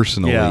from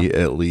personally,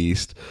 at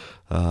least.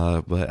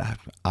 But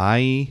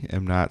I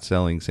am not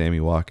selling Sammy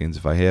Watkins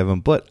if I have him,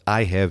 but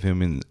I have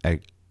him in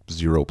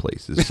 0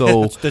 places.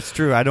 So that's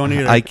true. I don't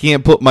either. I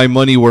can't put my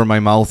money where my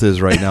mouth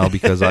is right now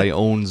because I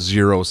own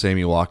 0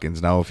 Sammy Watkins.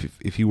 Now,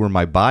 if he were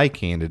my buy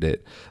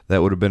candidate,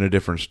 that would have been a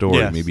different story.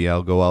 Yes. Maybe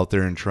I'll go out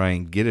there and try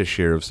and get a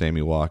share of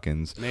Sammy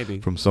Watkins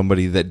from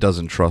somebody that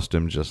doesn't trust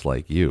him just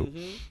like you.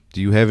 Mm-hmm.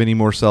 Do you have any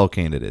more sell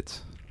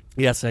candidates?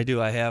 Yes, I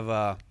do. I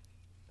have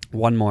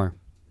one more.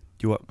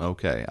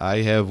 Okay,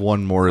 I have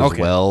one more as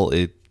well.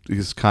 It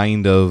is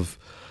kind of...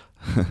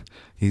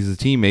 He's a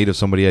teammate of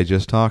somebody I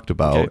just talked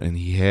about, and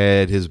he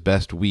had his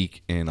best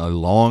week in a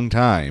long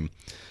time,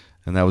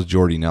 and that was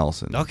Jordy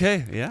Nelson.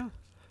 Okay, yeah.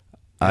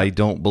 I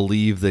don't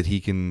believe that he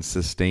can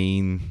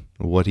sustain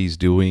what he's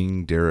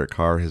doing. Derek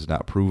Carr has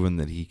not proven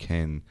that he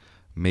can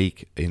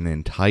make an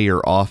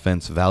entire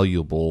offense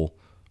valuable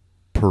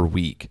per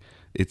week.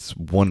 It's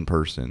one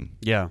person.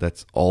 Yeah.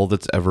 That's all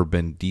that's ever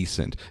been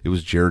decent. It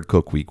was Jared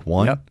Cook week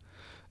 1. Yep.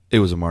 It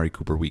was Amari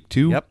Cooper week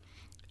 2. Yep.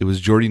 It was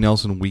Jordy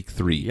Nelson week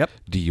 3. Yep.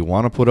 Do you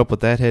want to put up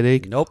with that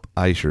headache? Nope.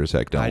 I sure as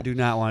heck don't. I do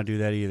not want to do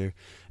that either.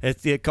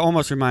 It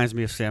almost reminds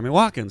me of Sammy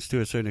Watkins to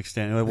a certain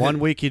extent. One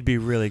week he'd be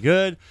really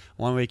good,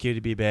 one week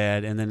he'd be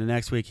bad, and then the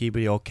next week he'd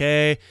be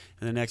okay,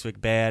 and the next week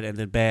bad, and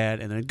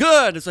then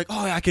good. It's like,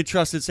 oh, I could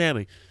trust in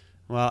Sammy.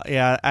 Well,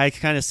 yeah, I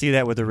kind of see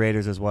that with the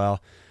Raiders as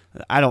well.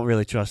 I don't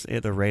really trust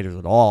the Raiders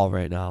at all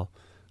right now.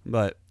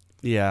 But,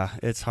 yeah,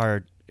 it's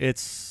hard.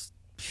 It's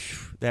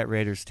that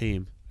Raiders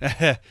team.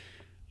 That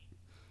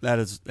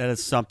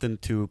is something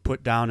to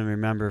put down and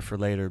remember for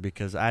later,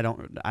 because I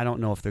don't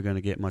know if they're going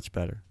to get much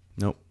better.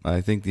 Nope.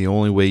 I think the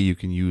only way you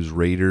can use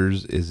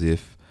Raiders is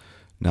if,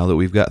 now that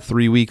we've got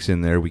 3 weeks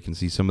in there, we can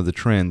see some of the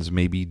trends,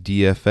 maybe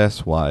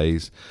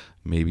DFS-wise.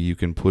 Maybe you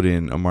can put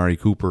in Amari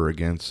Cooper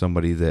against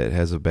somebody that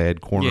has a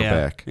bad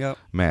cornerback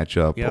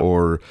matchup,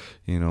 or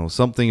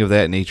something of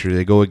that nature.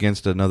 They go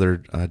against another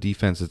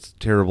defense that's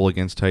terrible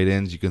against tight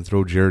ends. You can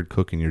throw Jared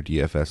Cook in your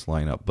DFS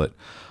lineup, but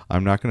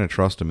I'm not going to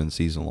trust him in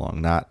season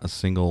long. Not a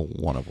single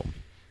one of them.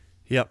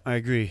 Yep, I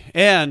agree.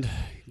 And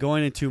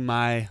going into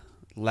my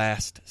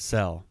last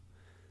sell.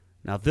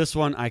 Now, this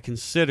one I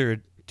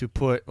considered to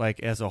put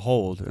as a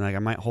hold, and I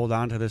might hold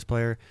on to this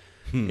player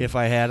if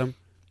I had him,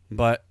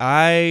 but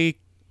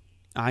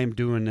I'm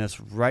doing this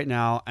right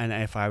now, and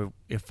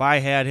if I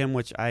had him,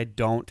 which I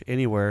don't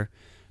anywhere,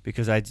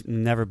 because I've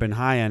never been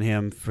high on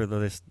him for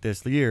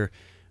this year,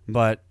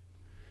 but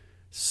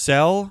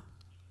sell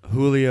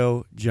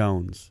Julio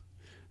Jones,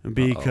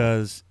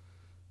 because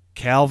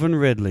Calvin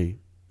Ridley,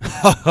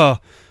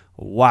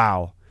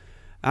 wow.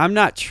 I'm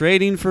not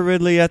trading for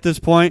Ridley at this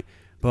point,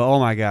 but oh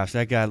my gosh,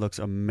 that guy looks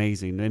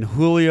amazing. And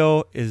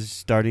Julio is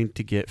starting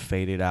to get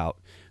faded out.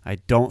 I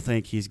don't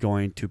think he's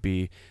going to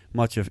be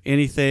much of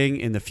anything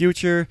in the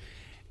future,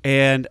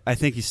 and I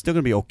think he's still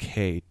going to be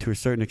okay to a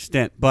certain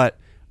extent, but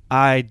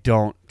I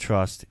don't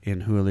trust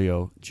in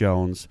Julio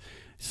Jones.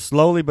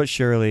 Slowly but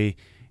surely,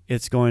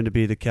 it's going to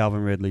be the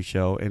Calvin Ridley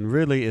show, and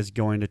Ridley is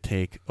going to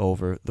take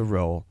over the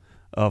role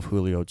of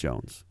Julio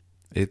Jones.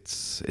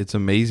 It's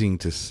amazing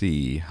to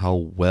see how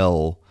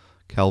well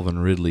Calvin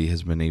Ridley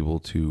has been able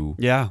to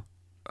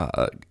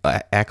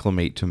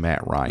acclimate to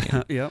Matt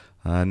Ryan. Yep.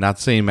 Not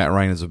saying Matt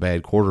Ryan is a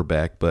bad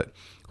quarterback, but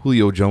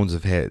Julio Jones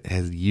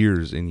has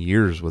years and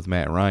years with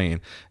Matt Ryan,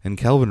 and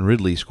Calvin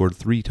Ridley scored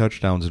 3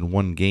 touchdowns in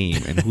one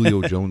game, and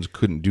Julio Jones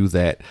couldn't do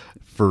that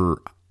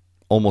for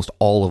almost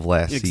all of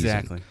last season.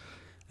 Exactly.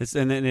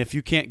 And if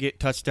you can't get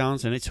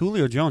touchdowns, and it's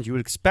Julio Jones, you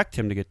would expect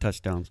him to get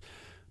touchdowns.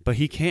 but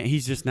he can't.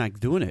 He's just not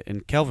doing it,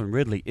 and Calvin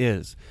Ridley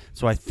is.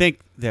 So I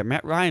think that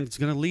Matt Ryan is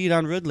going to lead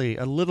on Ridley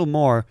a little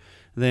more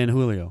than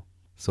Julio.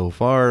 So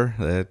far,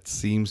 that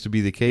seems to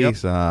be the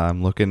case. Yep.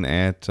 I'm looking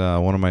at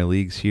one of my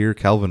leagues here.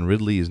 Calvin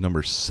Ridley is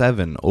number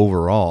 7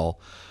 overall,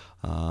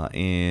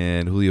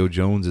 and Julio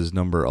Jones is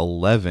number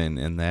 11,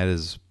 and that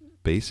is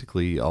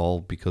basically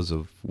all because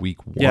of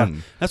week 1. Yeah,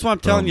 that's why I'm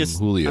telling you.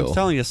 Julio. I'm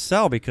telling you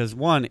sell because,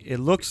 one, it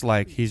looks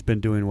like he's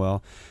been doing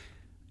well,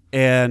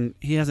 and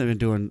he hasn't been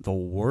doing the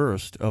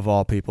worst of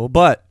all people.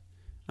 But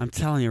I'm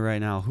telling you right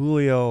now,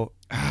 Julio,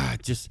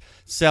 just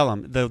sell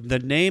him. The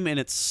name in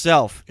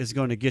itself is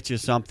going to get you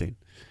something.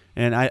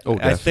 And I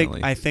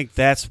think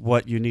that's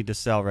what you need to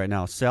sell right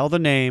now. Sell the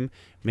name,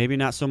 maybe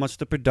not so much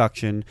the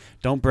production.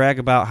 Don't brag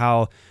about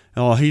how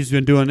he's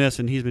been doing this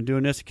and he's been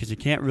doing this, because you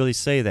can't really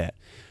say that.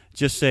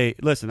 Just say,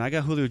 listen, I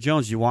got Julio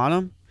Jones. You want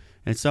him?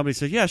 And somebody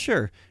says, yeah,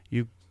 sure.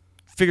 You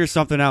figure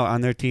something out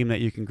on their team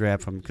that you can grab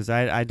from, because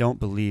I don't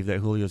believe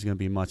that Julio's going to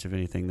be much of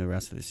anything the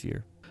rest of this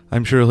year.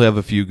 I'm sure he'll have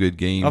a few good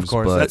games, of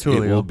course, but that's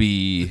Julio. It will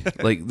be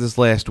like this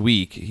last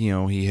week. He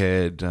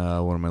had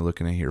what am I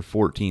looking at here?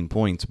 14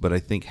 points, but I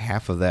think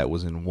half of that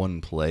was in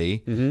one play.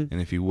 Mm-hmm.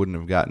 And if you wouldn't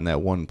have gotten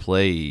that one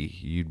play,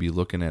 you'd be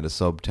looking at a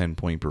sub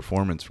 10-point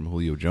performance from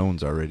Julio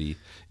Jones already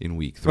in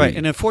week 3. Right,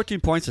 and then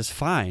 14 points is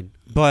fine,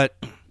 but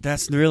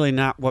that's really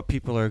not what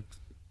people are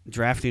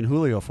drafting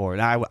Julio for.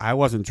 And I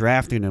wasn't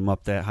drafting him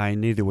up that high,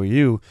 neither were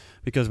you,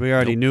 because we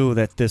already knew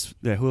that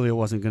Julio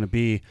wasn't going to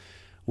be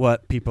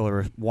what people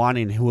are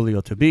wanting Julio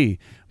to be.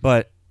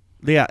 But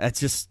yeah, it's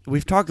just,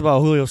 we've talked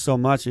about Julio so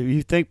much.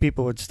 You think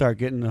people would start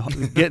getting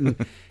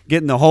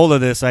the hold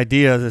of this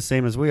idea the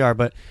same as we are,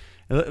 but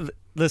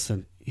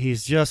listen,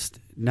 he's just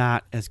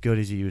not as good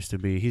as he used to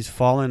be. He's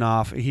fallen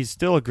off. He's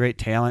still a great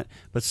talent,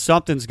 but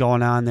something's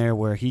going on there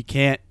where he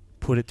can't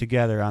put it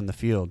together on the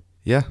field.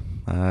 Yeah,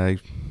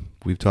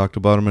 we've talked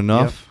about him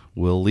enough. Yep.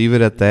 We'll leave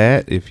it at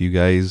that. If you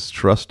guys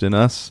trust in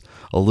us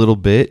a little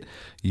bit,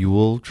 you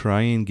will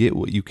try and get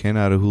what you can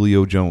out of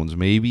Julio Jones.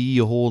 Maybe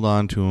you hold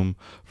on to him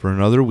for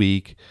another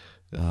week.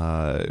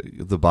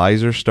 The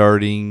buys are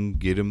starting.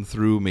 Get him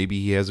through.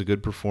 Maybe he has a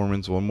good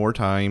performance one more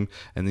time,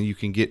 and then you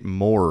can get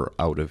more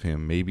out of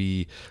him.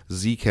 Maybe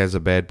Zeke has a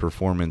bad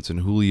performance,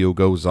 and Julio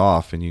goes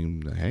off,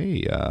 and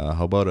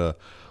how about a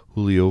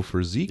Julio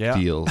for Zeke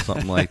deal,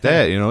 something like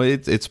that.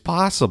 It's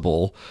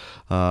possible,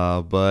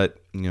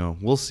 but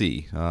we'll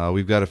see.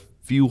 We've got a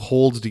few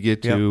holds to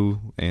get to,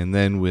 and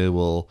then we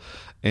will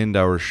end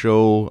our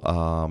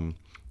show.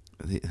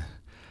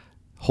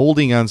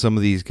 Holding on some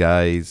of these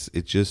guys,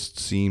 it just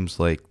seems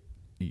like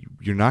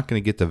you're not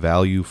going to get the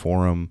value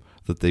for them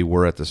that they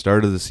were at the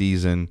start of the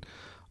season,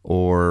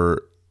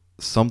 or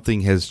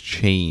something has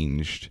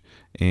changed,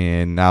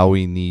 and now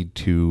we need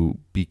to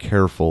be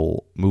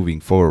careful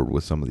moving forward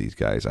with some of these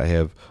guys. I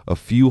have a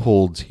few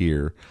holds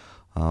here.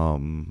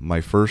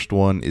 My first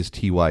one is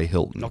T.Y.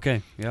 Hilton.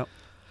 Okay, yep.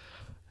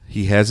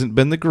 He hasn't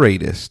been the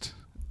greatest,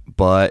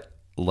 but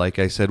like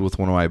I said with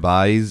one of my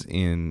buys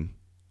in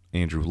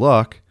Andrew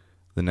Luck,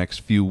 the next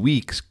few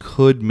weeks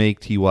could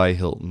make T.Y.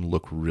 Hilton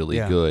look really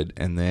good.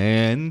 And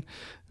then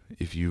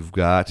if you've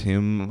got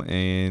him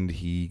and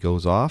he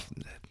goes off,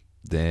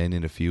 then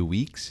in a few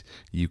weeks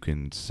you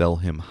can sell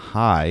him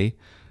high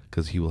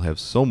because he will have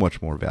so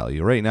much more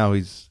value. Right now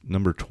he's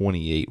number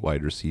 28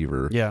 wide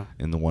receiver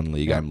in the one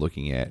league I'm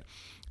looking at.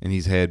 And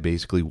he's had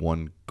basically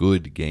one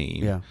good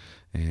game. Yeah.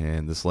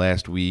 And this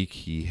last week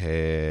he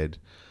had,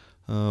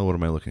 what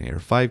am I looking at here?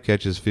 5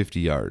 catches, 50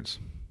 yards.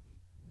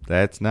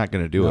 That's not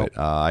going to do it.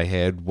 I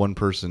had one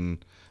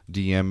person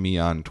DM me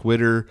on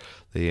Twitter.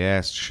 They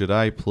asked, should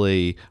I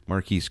play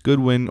Marquise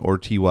Goodwin or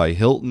T.Y.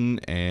 Hilton?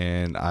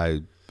 And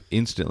I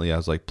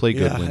was like, play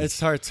Goodwin. It's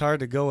hard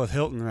to go with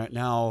Hilton right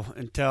now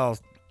until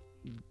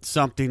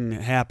something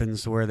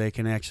happens where they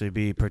can actually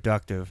be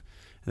productive.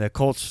 The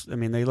Colts,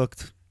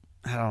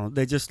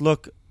 they just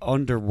look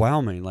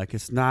underwhelming. Like,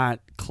 it's not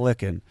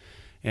clicking.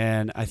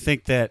 And I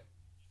think that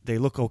they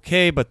look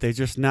okay, but they're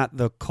just not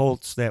the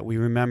Colts that we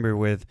remember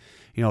with,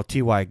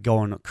 T.Y.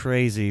 going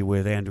crazy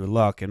with Andrew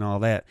Luck and all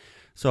that.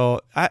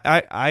 So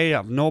I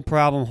have no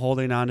problem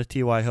holding on to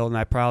T.Y. Hilton.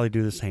 I probably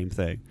do the same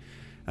thing.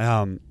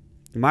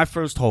 My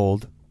first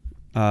hold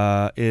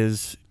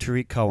is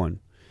Tariq Cohen.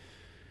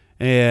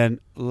 And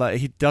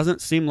he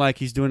doesn't seem like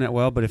he's doing that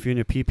well, but if you're in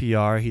a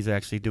PPR, he's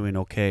actually doing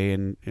okay.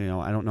 And,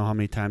 I don't know how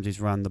many times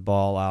he's run the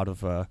ball out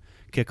of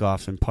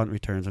kickoffs and punt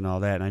returns and all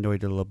that. And I know he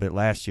did a little bit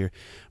last year.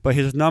 But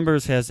his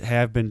numbers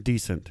have been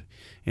decent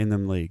in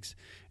them leagues.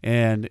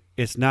 And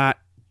it's not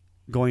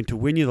going to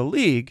win you the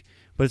league,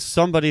 but it's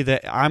somebody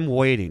that I'm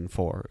waiting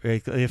for.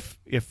 If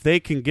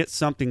they can get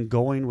something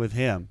going with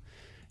him,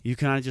 you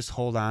kind of just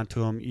hold on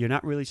to him. You're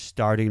not really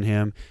starting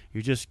him.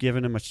 You're just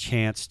giving him a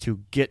chance to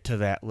get to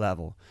that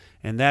level.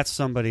 And that's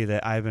somebody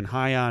that I've been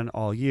high on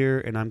all year,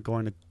 and I'm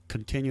going to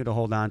continue to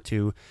hold on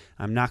to.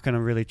 I'm not going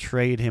to really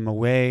trade him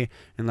away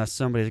unless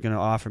somebody's going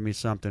to offer me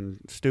something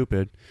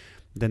stupid.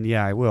 Then,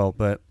 yeah, I will.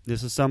 But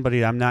this is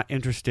somebody I'm not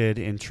interested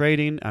in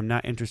trading. I'm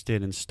not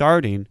interested in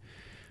starting,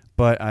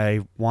 but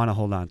I want to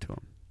hold on to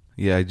him.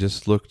 Yeah, I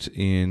just looked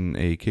in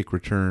a kick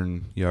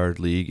return yard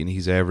league, and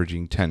he's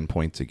averaging 10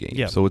 points a game.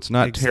 Yep, So it's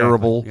not exactly.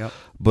 terrible, Yep.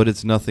 but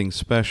it's nothing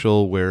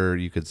special where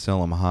you could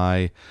sell him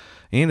high.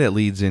 And it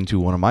leads into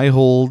one of my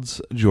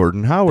holds,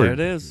 Jordan Howard. There it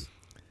is.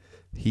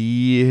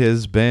 He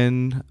has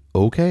been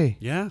okay.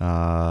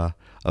 Yeah.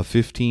 A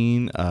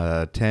 15,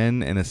 a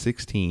 10, and a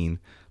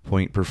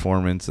 16-point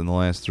performance in the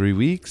last 3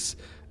 weeks.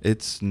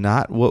 It's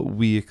not what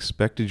we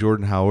expected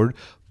Jordan Howard,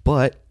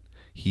 but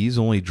he's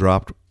only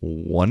dropped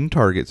one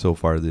target so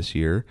far this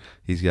year.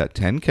 He's got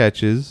 10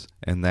 catches,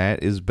 and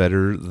that is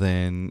better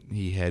than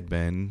he had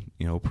been,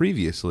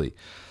 previously.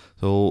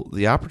 So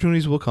the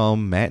opportunities will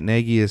come. Matt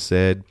Nagy has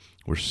said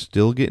we're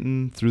still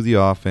getting through the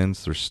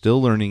offense. They're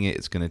still learning it.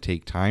 It's going to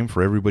take time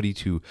for everybody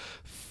to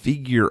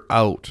figure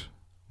out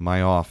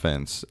my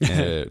offense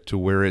to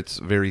where it's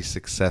very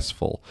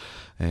successful.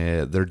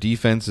 Their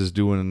defense is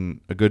doing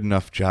a good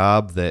enough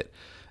job that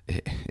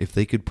if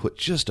they could put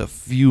just a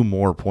few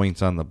more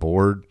points on the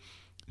board,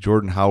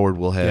 Jordan Howard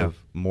will have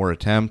more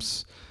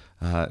attempts.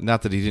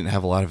 Not that he didn't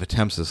have a lot of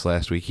attempts this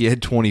last week. He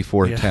had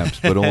 24 attempts,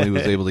 but only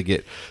was able to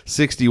get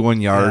 61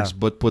 yards,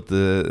 but put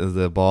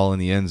the ball in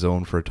the end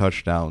zone for a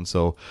touchdown.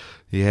 So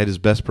he had his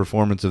best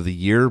performance of the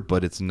year,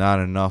 but it's not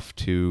enough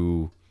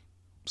to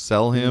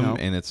sell him,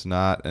 and it's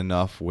not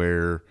enough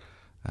where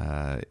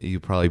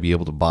you'd probably be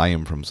able to buy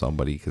him from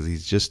somebody because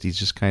he's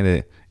just kind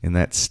of in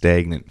that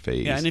stagnant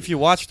phase. Yeah, and if you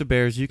watch the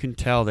Bears, you can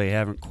tell they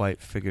haven't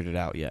quite figured it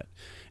out yet.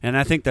 And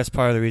I think that's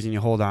part of the reason you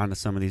hold on to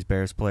some of these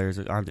Bears players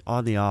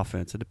on the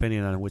offense,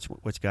 depending on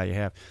which guy you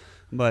have.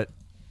 But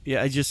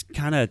yeah, I just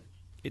kind of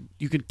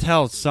you can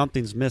tell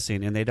something's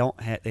missing, and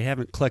they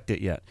haven't clicked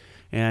it yet.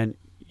 And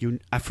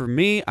for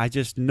me, I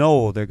just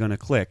know they're going to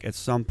click at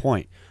some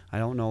point. I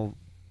don't know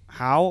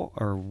how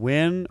or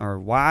when or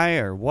why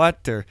or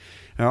what or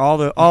all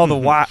the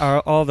why or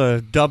all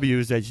the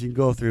W's that you can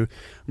go through,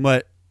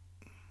 but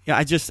yeah,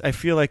 I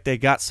feel like they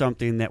got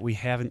something that we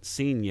haven't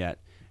seen yet,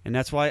 and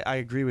that's why I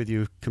agree with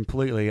you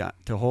completely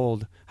to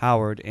hold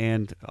Howard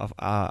and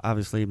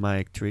obviously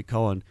Mike Tariq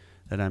Cohen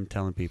that I'm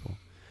telling people.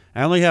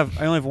 I only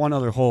have one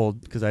other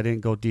hold because I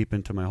didn't go deep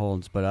into my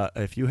holds, but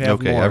if you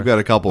have more, I've got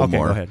a couple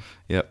more. Go ahead.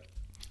 Yep.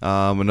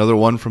 Another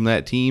one from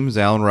that team is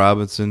Allen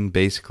Robinson,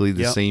 basically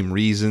the same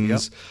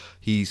reasons. Yep.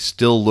 He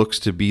still looks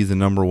to be the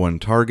number one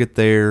target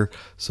there,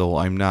 so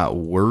I'm not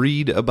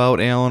worried about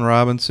Allen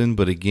Robinson.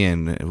 But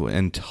again,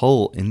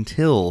 until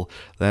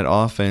that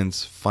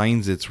offense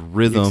finds its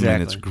rhythm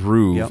and its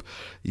groove,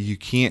 you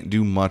can't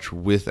do much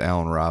with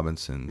Allen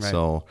Robinson. Right.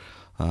 So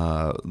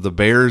the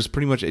Bears,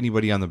 pretty much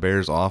anybody on the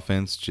Bears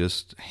offense,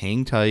 just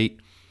hang tight.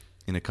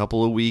 In a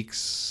couple of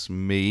weeks,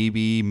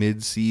 maybe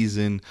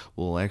mid-season,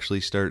 we'll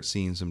actually start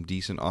seeing some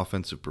decent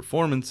offensive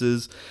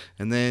performances.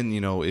 And then,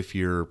 if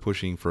you're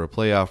pushing for a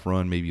playoff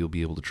run, maybe you'll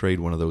be able to trade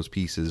one of those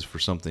pieces for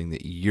something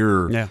that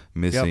you're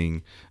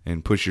missing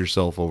and push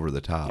yourself over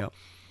the top.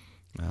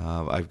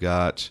 I've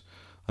got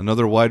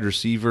another wide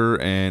receiver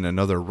and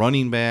another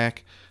running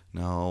back.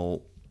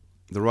 Now,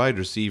 the wide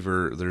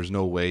receiver, there's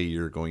no way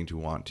you're going to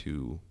want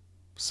to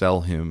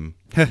sell him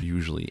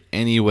usually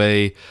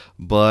anyway,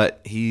 but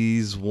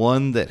he's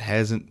one that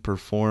hasn't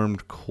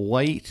performed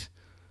quite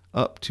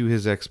up to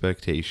his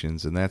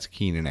expectations, and that's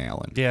Keenan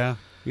Allen. Yeah.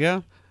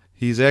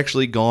 He's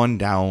actually gone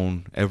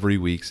down every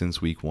week since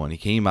week 1. He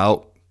came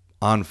out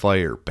on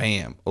fire.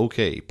 Bam.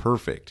 Okay,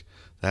 perfect.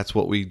 That's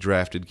what we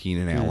drafted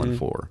Keenan Allen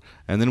for.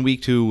 And then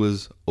week 2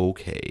 was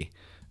okay.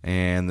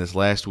 And this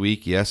last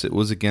week, yes, it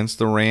was against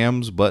the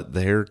Rams, but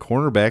their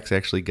cornerbacks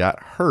actually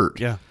got hurt.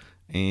 Yeah.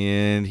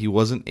 And he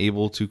wasn't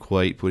able to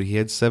quite put. He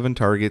had 7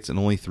 targets and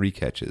only 3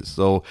 catches.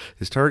 So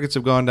his targets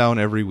have gone down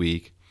every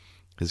week.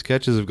 His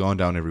catches have gone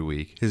down every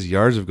week. His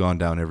yards have gone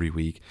down every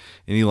week.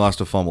 And he lost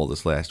a fumble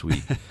this last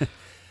week.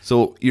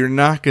 So you're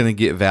not going to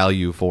get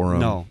value for him.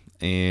 No.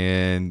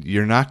 And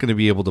you're not going to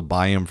be able to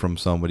buy him from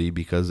somebody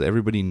because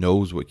everybody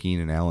knows what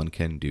Keenan Allen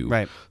can do.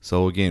 Right.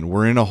 So again,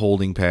 we're in a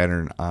holding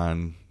pattern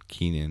on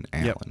Keenan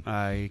Allen. Yep.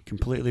 I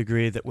completely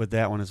agree with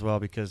that one as well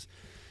because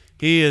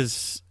he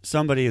is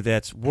somebody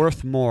that's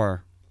worth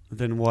more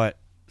than what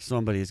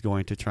somebody is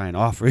going to try and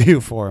offer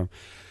you for him.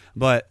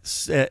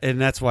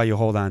 And that's why you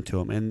hold on to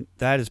him. And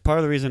that is part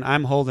of the reason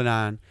I'm holding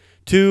on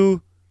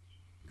to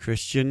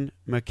Christian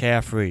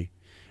McCaffrey.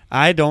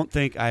 I don't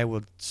think I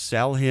would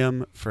sell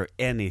him for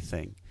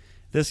anything.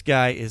 This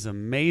guy is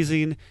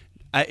amazing.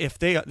 If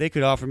they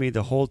could offer me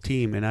the whole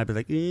team, and I'd be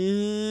like,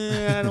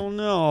 I don't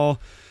know.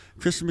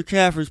 Christian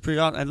McCaffrey's pretty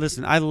awesome. And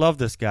listen, I love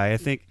this guy. I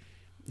think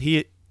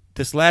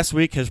this last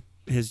week has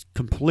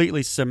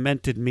completely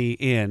cemented me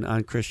in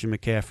on Christian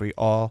McCaffrey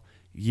all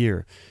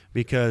year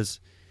because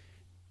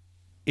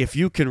if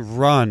you can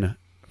run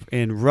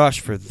and rush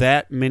for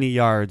that many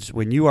yards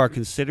when you are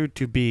considered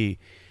to be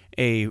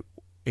a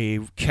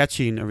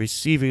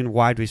receiving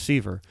wide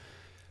receiver,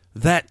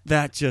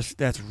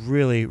 that's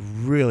really,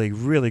 really,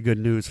 really good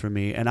news for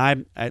me. And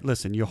I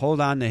listen, you hold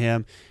on to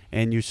him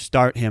and you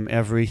start him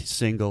every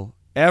single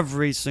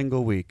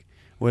week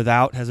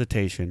without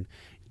hesitation.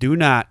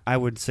 I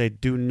would say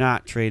do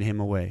not trade him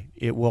away.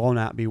 It will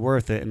not be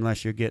worth it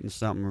unless you're getting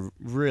something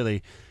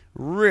really,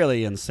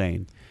 really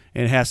insane.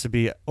 And it has to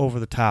be over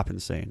the top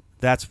insane.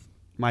 That's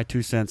my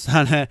 2 cents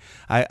on it.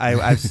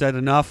 I've said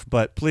enough,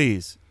 but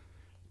please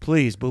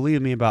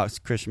believe me about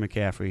Christian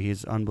McCaffrey.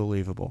 He's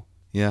unbelievable.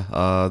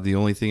 Yeah, the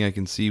only thing I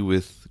can see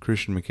with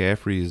Christian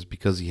McCaffrey is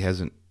because he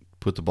hasn't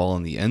put the ball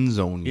in the end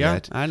zone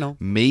yet. Yeah, I know.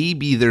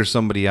 Maybe there's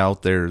somebody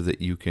out there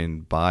that you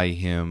can buy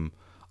him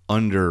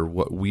under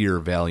what we're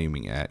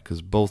valuing at,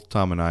 because both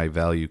Tom and I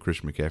value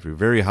Christian McCaffrey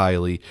very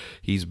highly.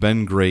 He's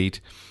been great,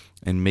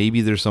 and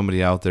maybe there's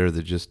somebody out there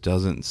that just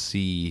doesn't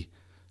see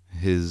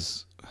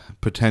his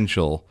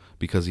potential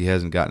because he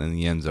hasn't gotten in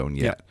the end zone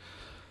yet.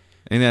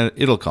 Yeah. And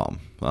it'll come.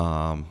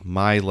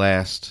 My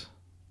last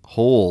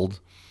hold,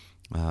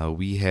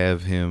 we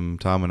have him,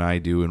 Tom and I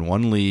do in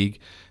one league,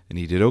 and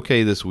he did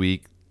okay this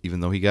week, even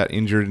though he got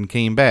injured and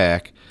came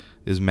back,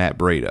 is Matt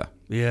Breida.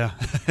 Yeah.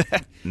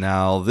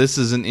 Now, this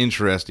is an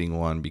interesting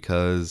one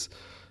because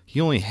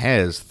he only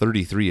has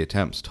 33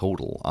 attempts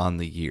total on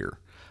the year,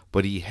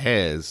 but he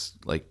has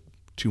like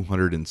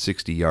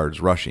 260 yards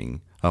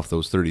rushing off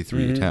those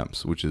 33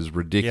 attempts, which is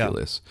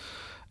ridiculous. Yeah.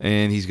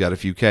 And he's got a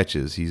few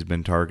catches. He's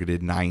been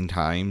targeted 9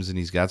 times, and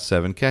he's got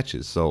 7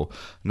 catches. So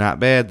not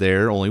bad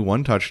there, only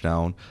 1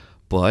 touchdown,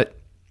 but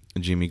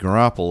Jimmy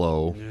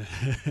Garoppolo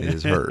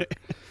is hurt.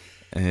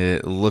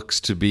 It looks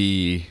to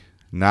be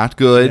not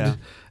good. Yeah.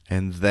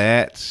 And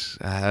that,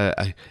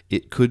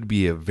 it could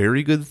be a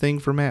very good thing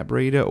for Matt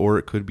Breida, or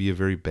it could be a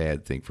very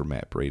bad thing for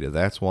Matt Breida.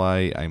 That's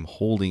why I'm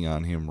holding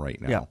on him right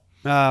now.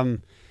 Yeah.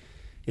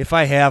 If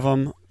I have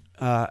him,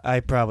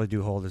 I probably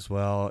do hold as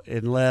well,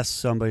 unless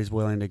somebody's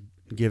willing to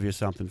give you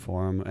something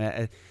for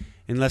him.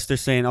 Unless they're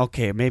saying,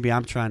 okay, maybe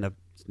I'm trying to,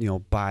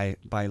 buy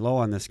low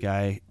on this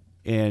guy,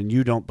 and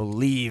you don't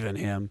believe in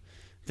him.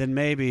 Then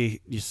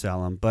maybe you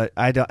sell him, but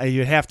I don't.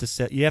 You have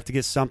to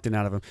get something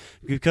out of him,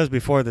 because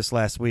before this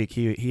last week,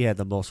 he had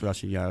the most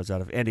rushing yards out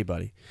of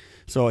anybody.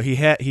 So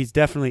he's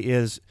definitely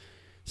is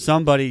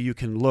somebody you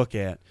can look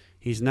at.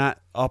 He's not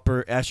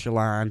upper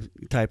echelon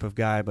type of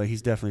guy, but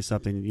he's definitely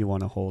something you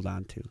want to hold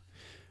on to.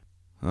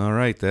 All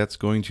right, that's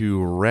going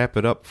to wrap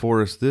it up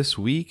for us this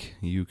week.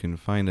 You can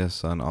find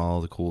us on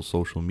all the cool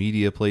social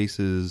media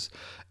places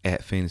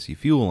at Fantasy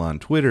Fuel on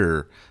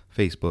Twitter,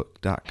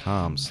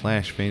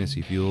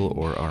 Facebook.com/Fantasy Fuel,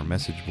 or our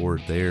message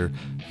board there,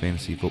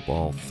 Fantasy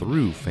Football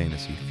through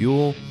Fantasy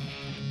Fuel.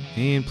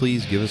 And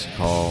please give us a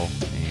call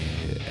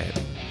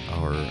at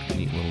our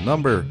neat little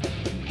number,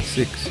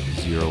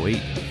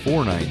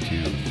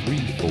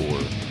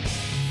 608-492-3443.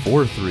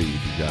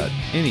 If you've got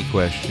any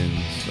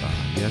questions,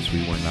 yes, we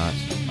were not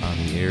on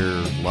the air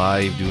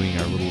live doing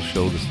our little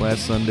show this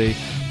last Sunday,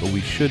 but we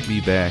should be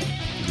back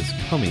this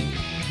coming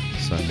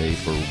Sunday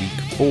for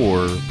Week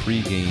 4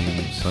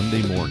 pregame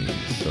Sunday morning.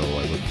 So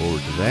I look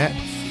forward to that.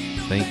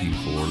 Thank you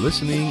for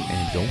listening,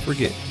 and don't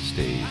forget to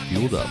stay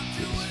fueled up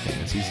this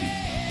fantasy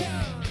season.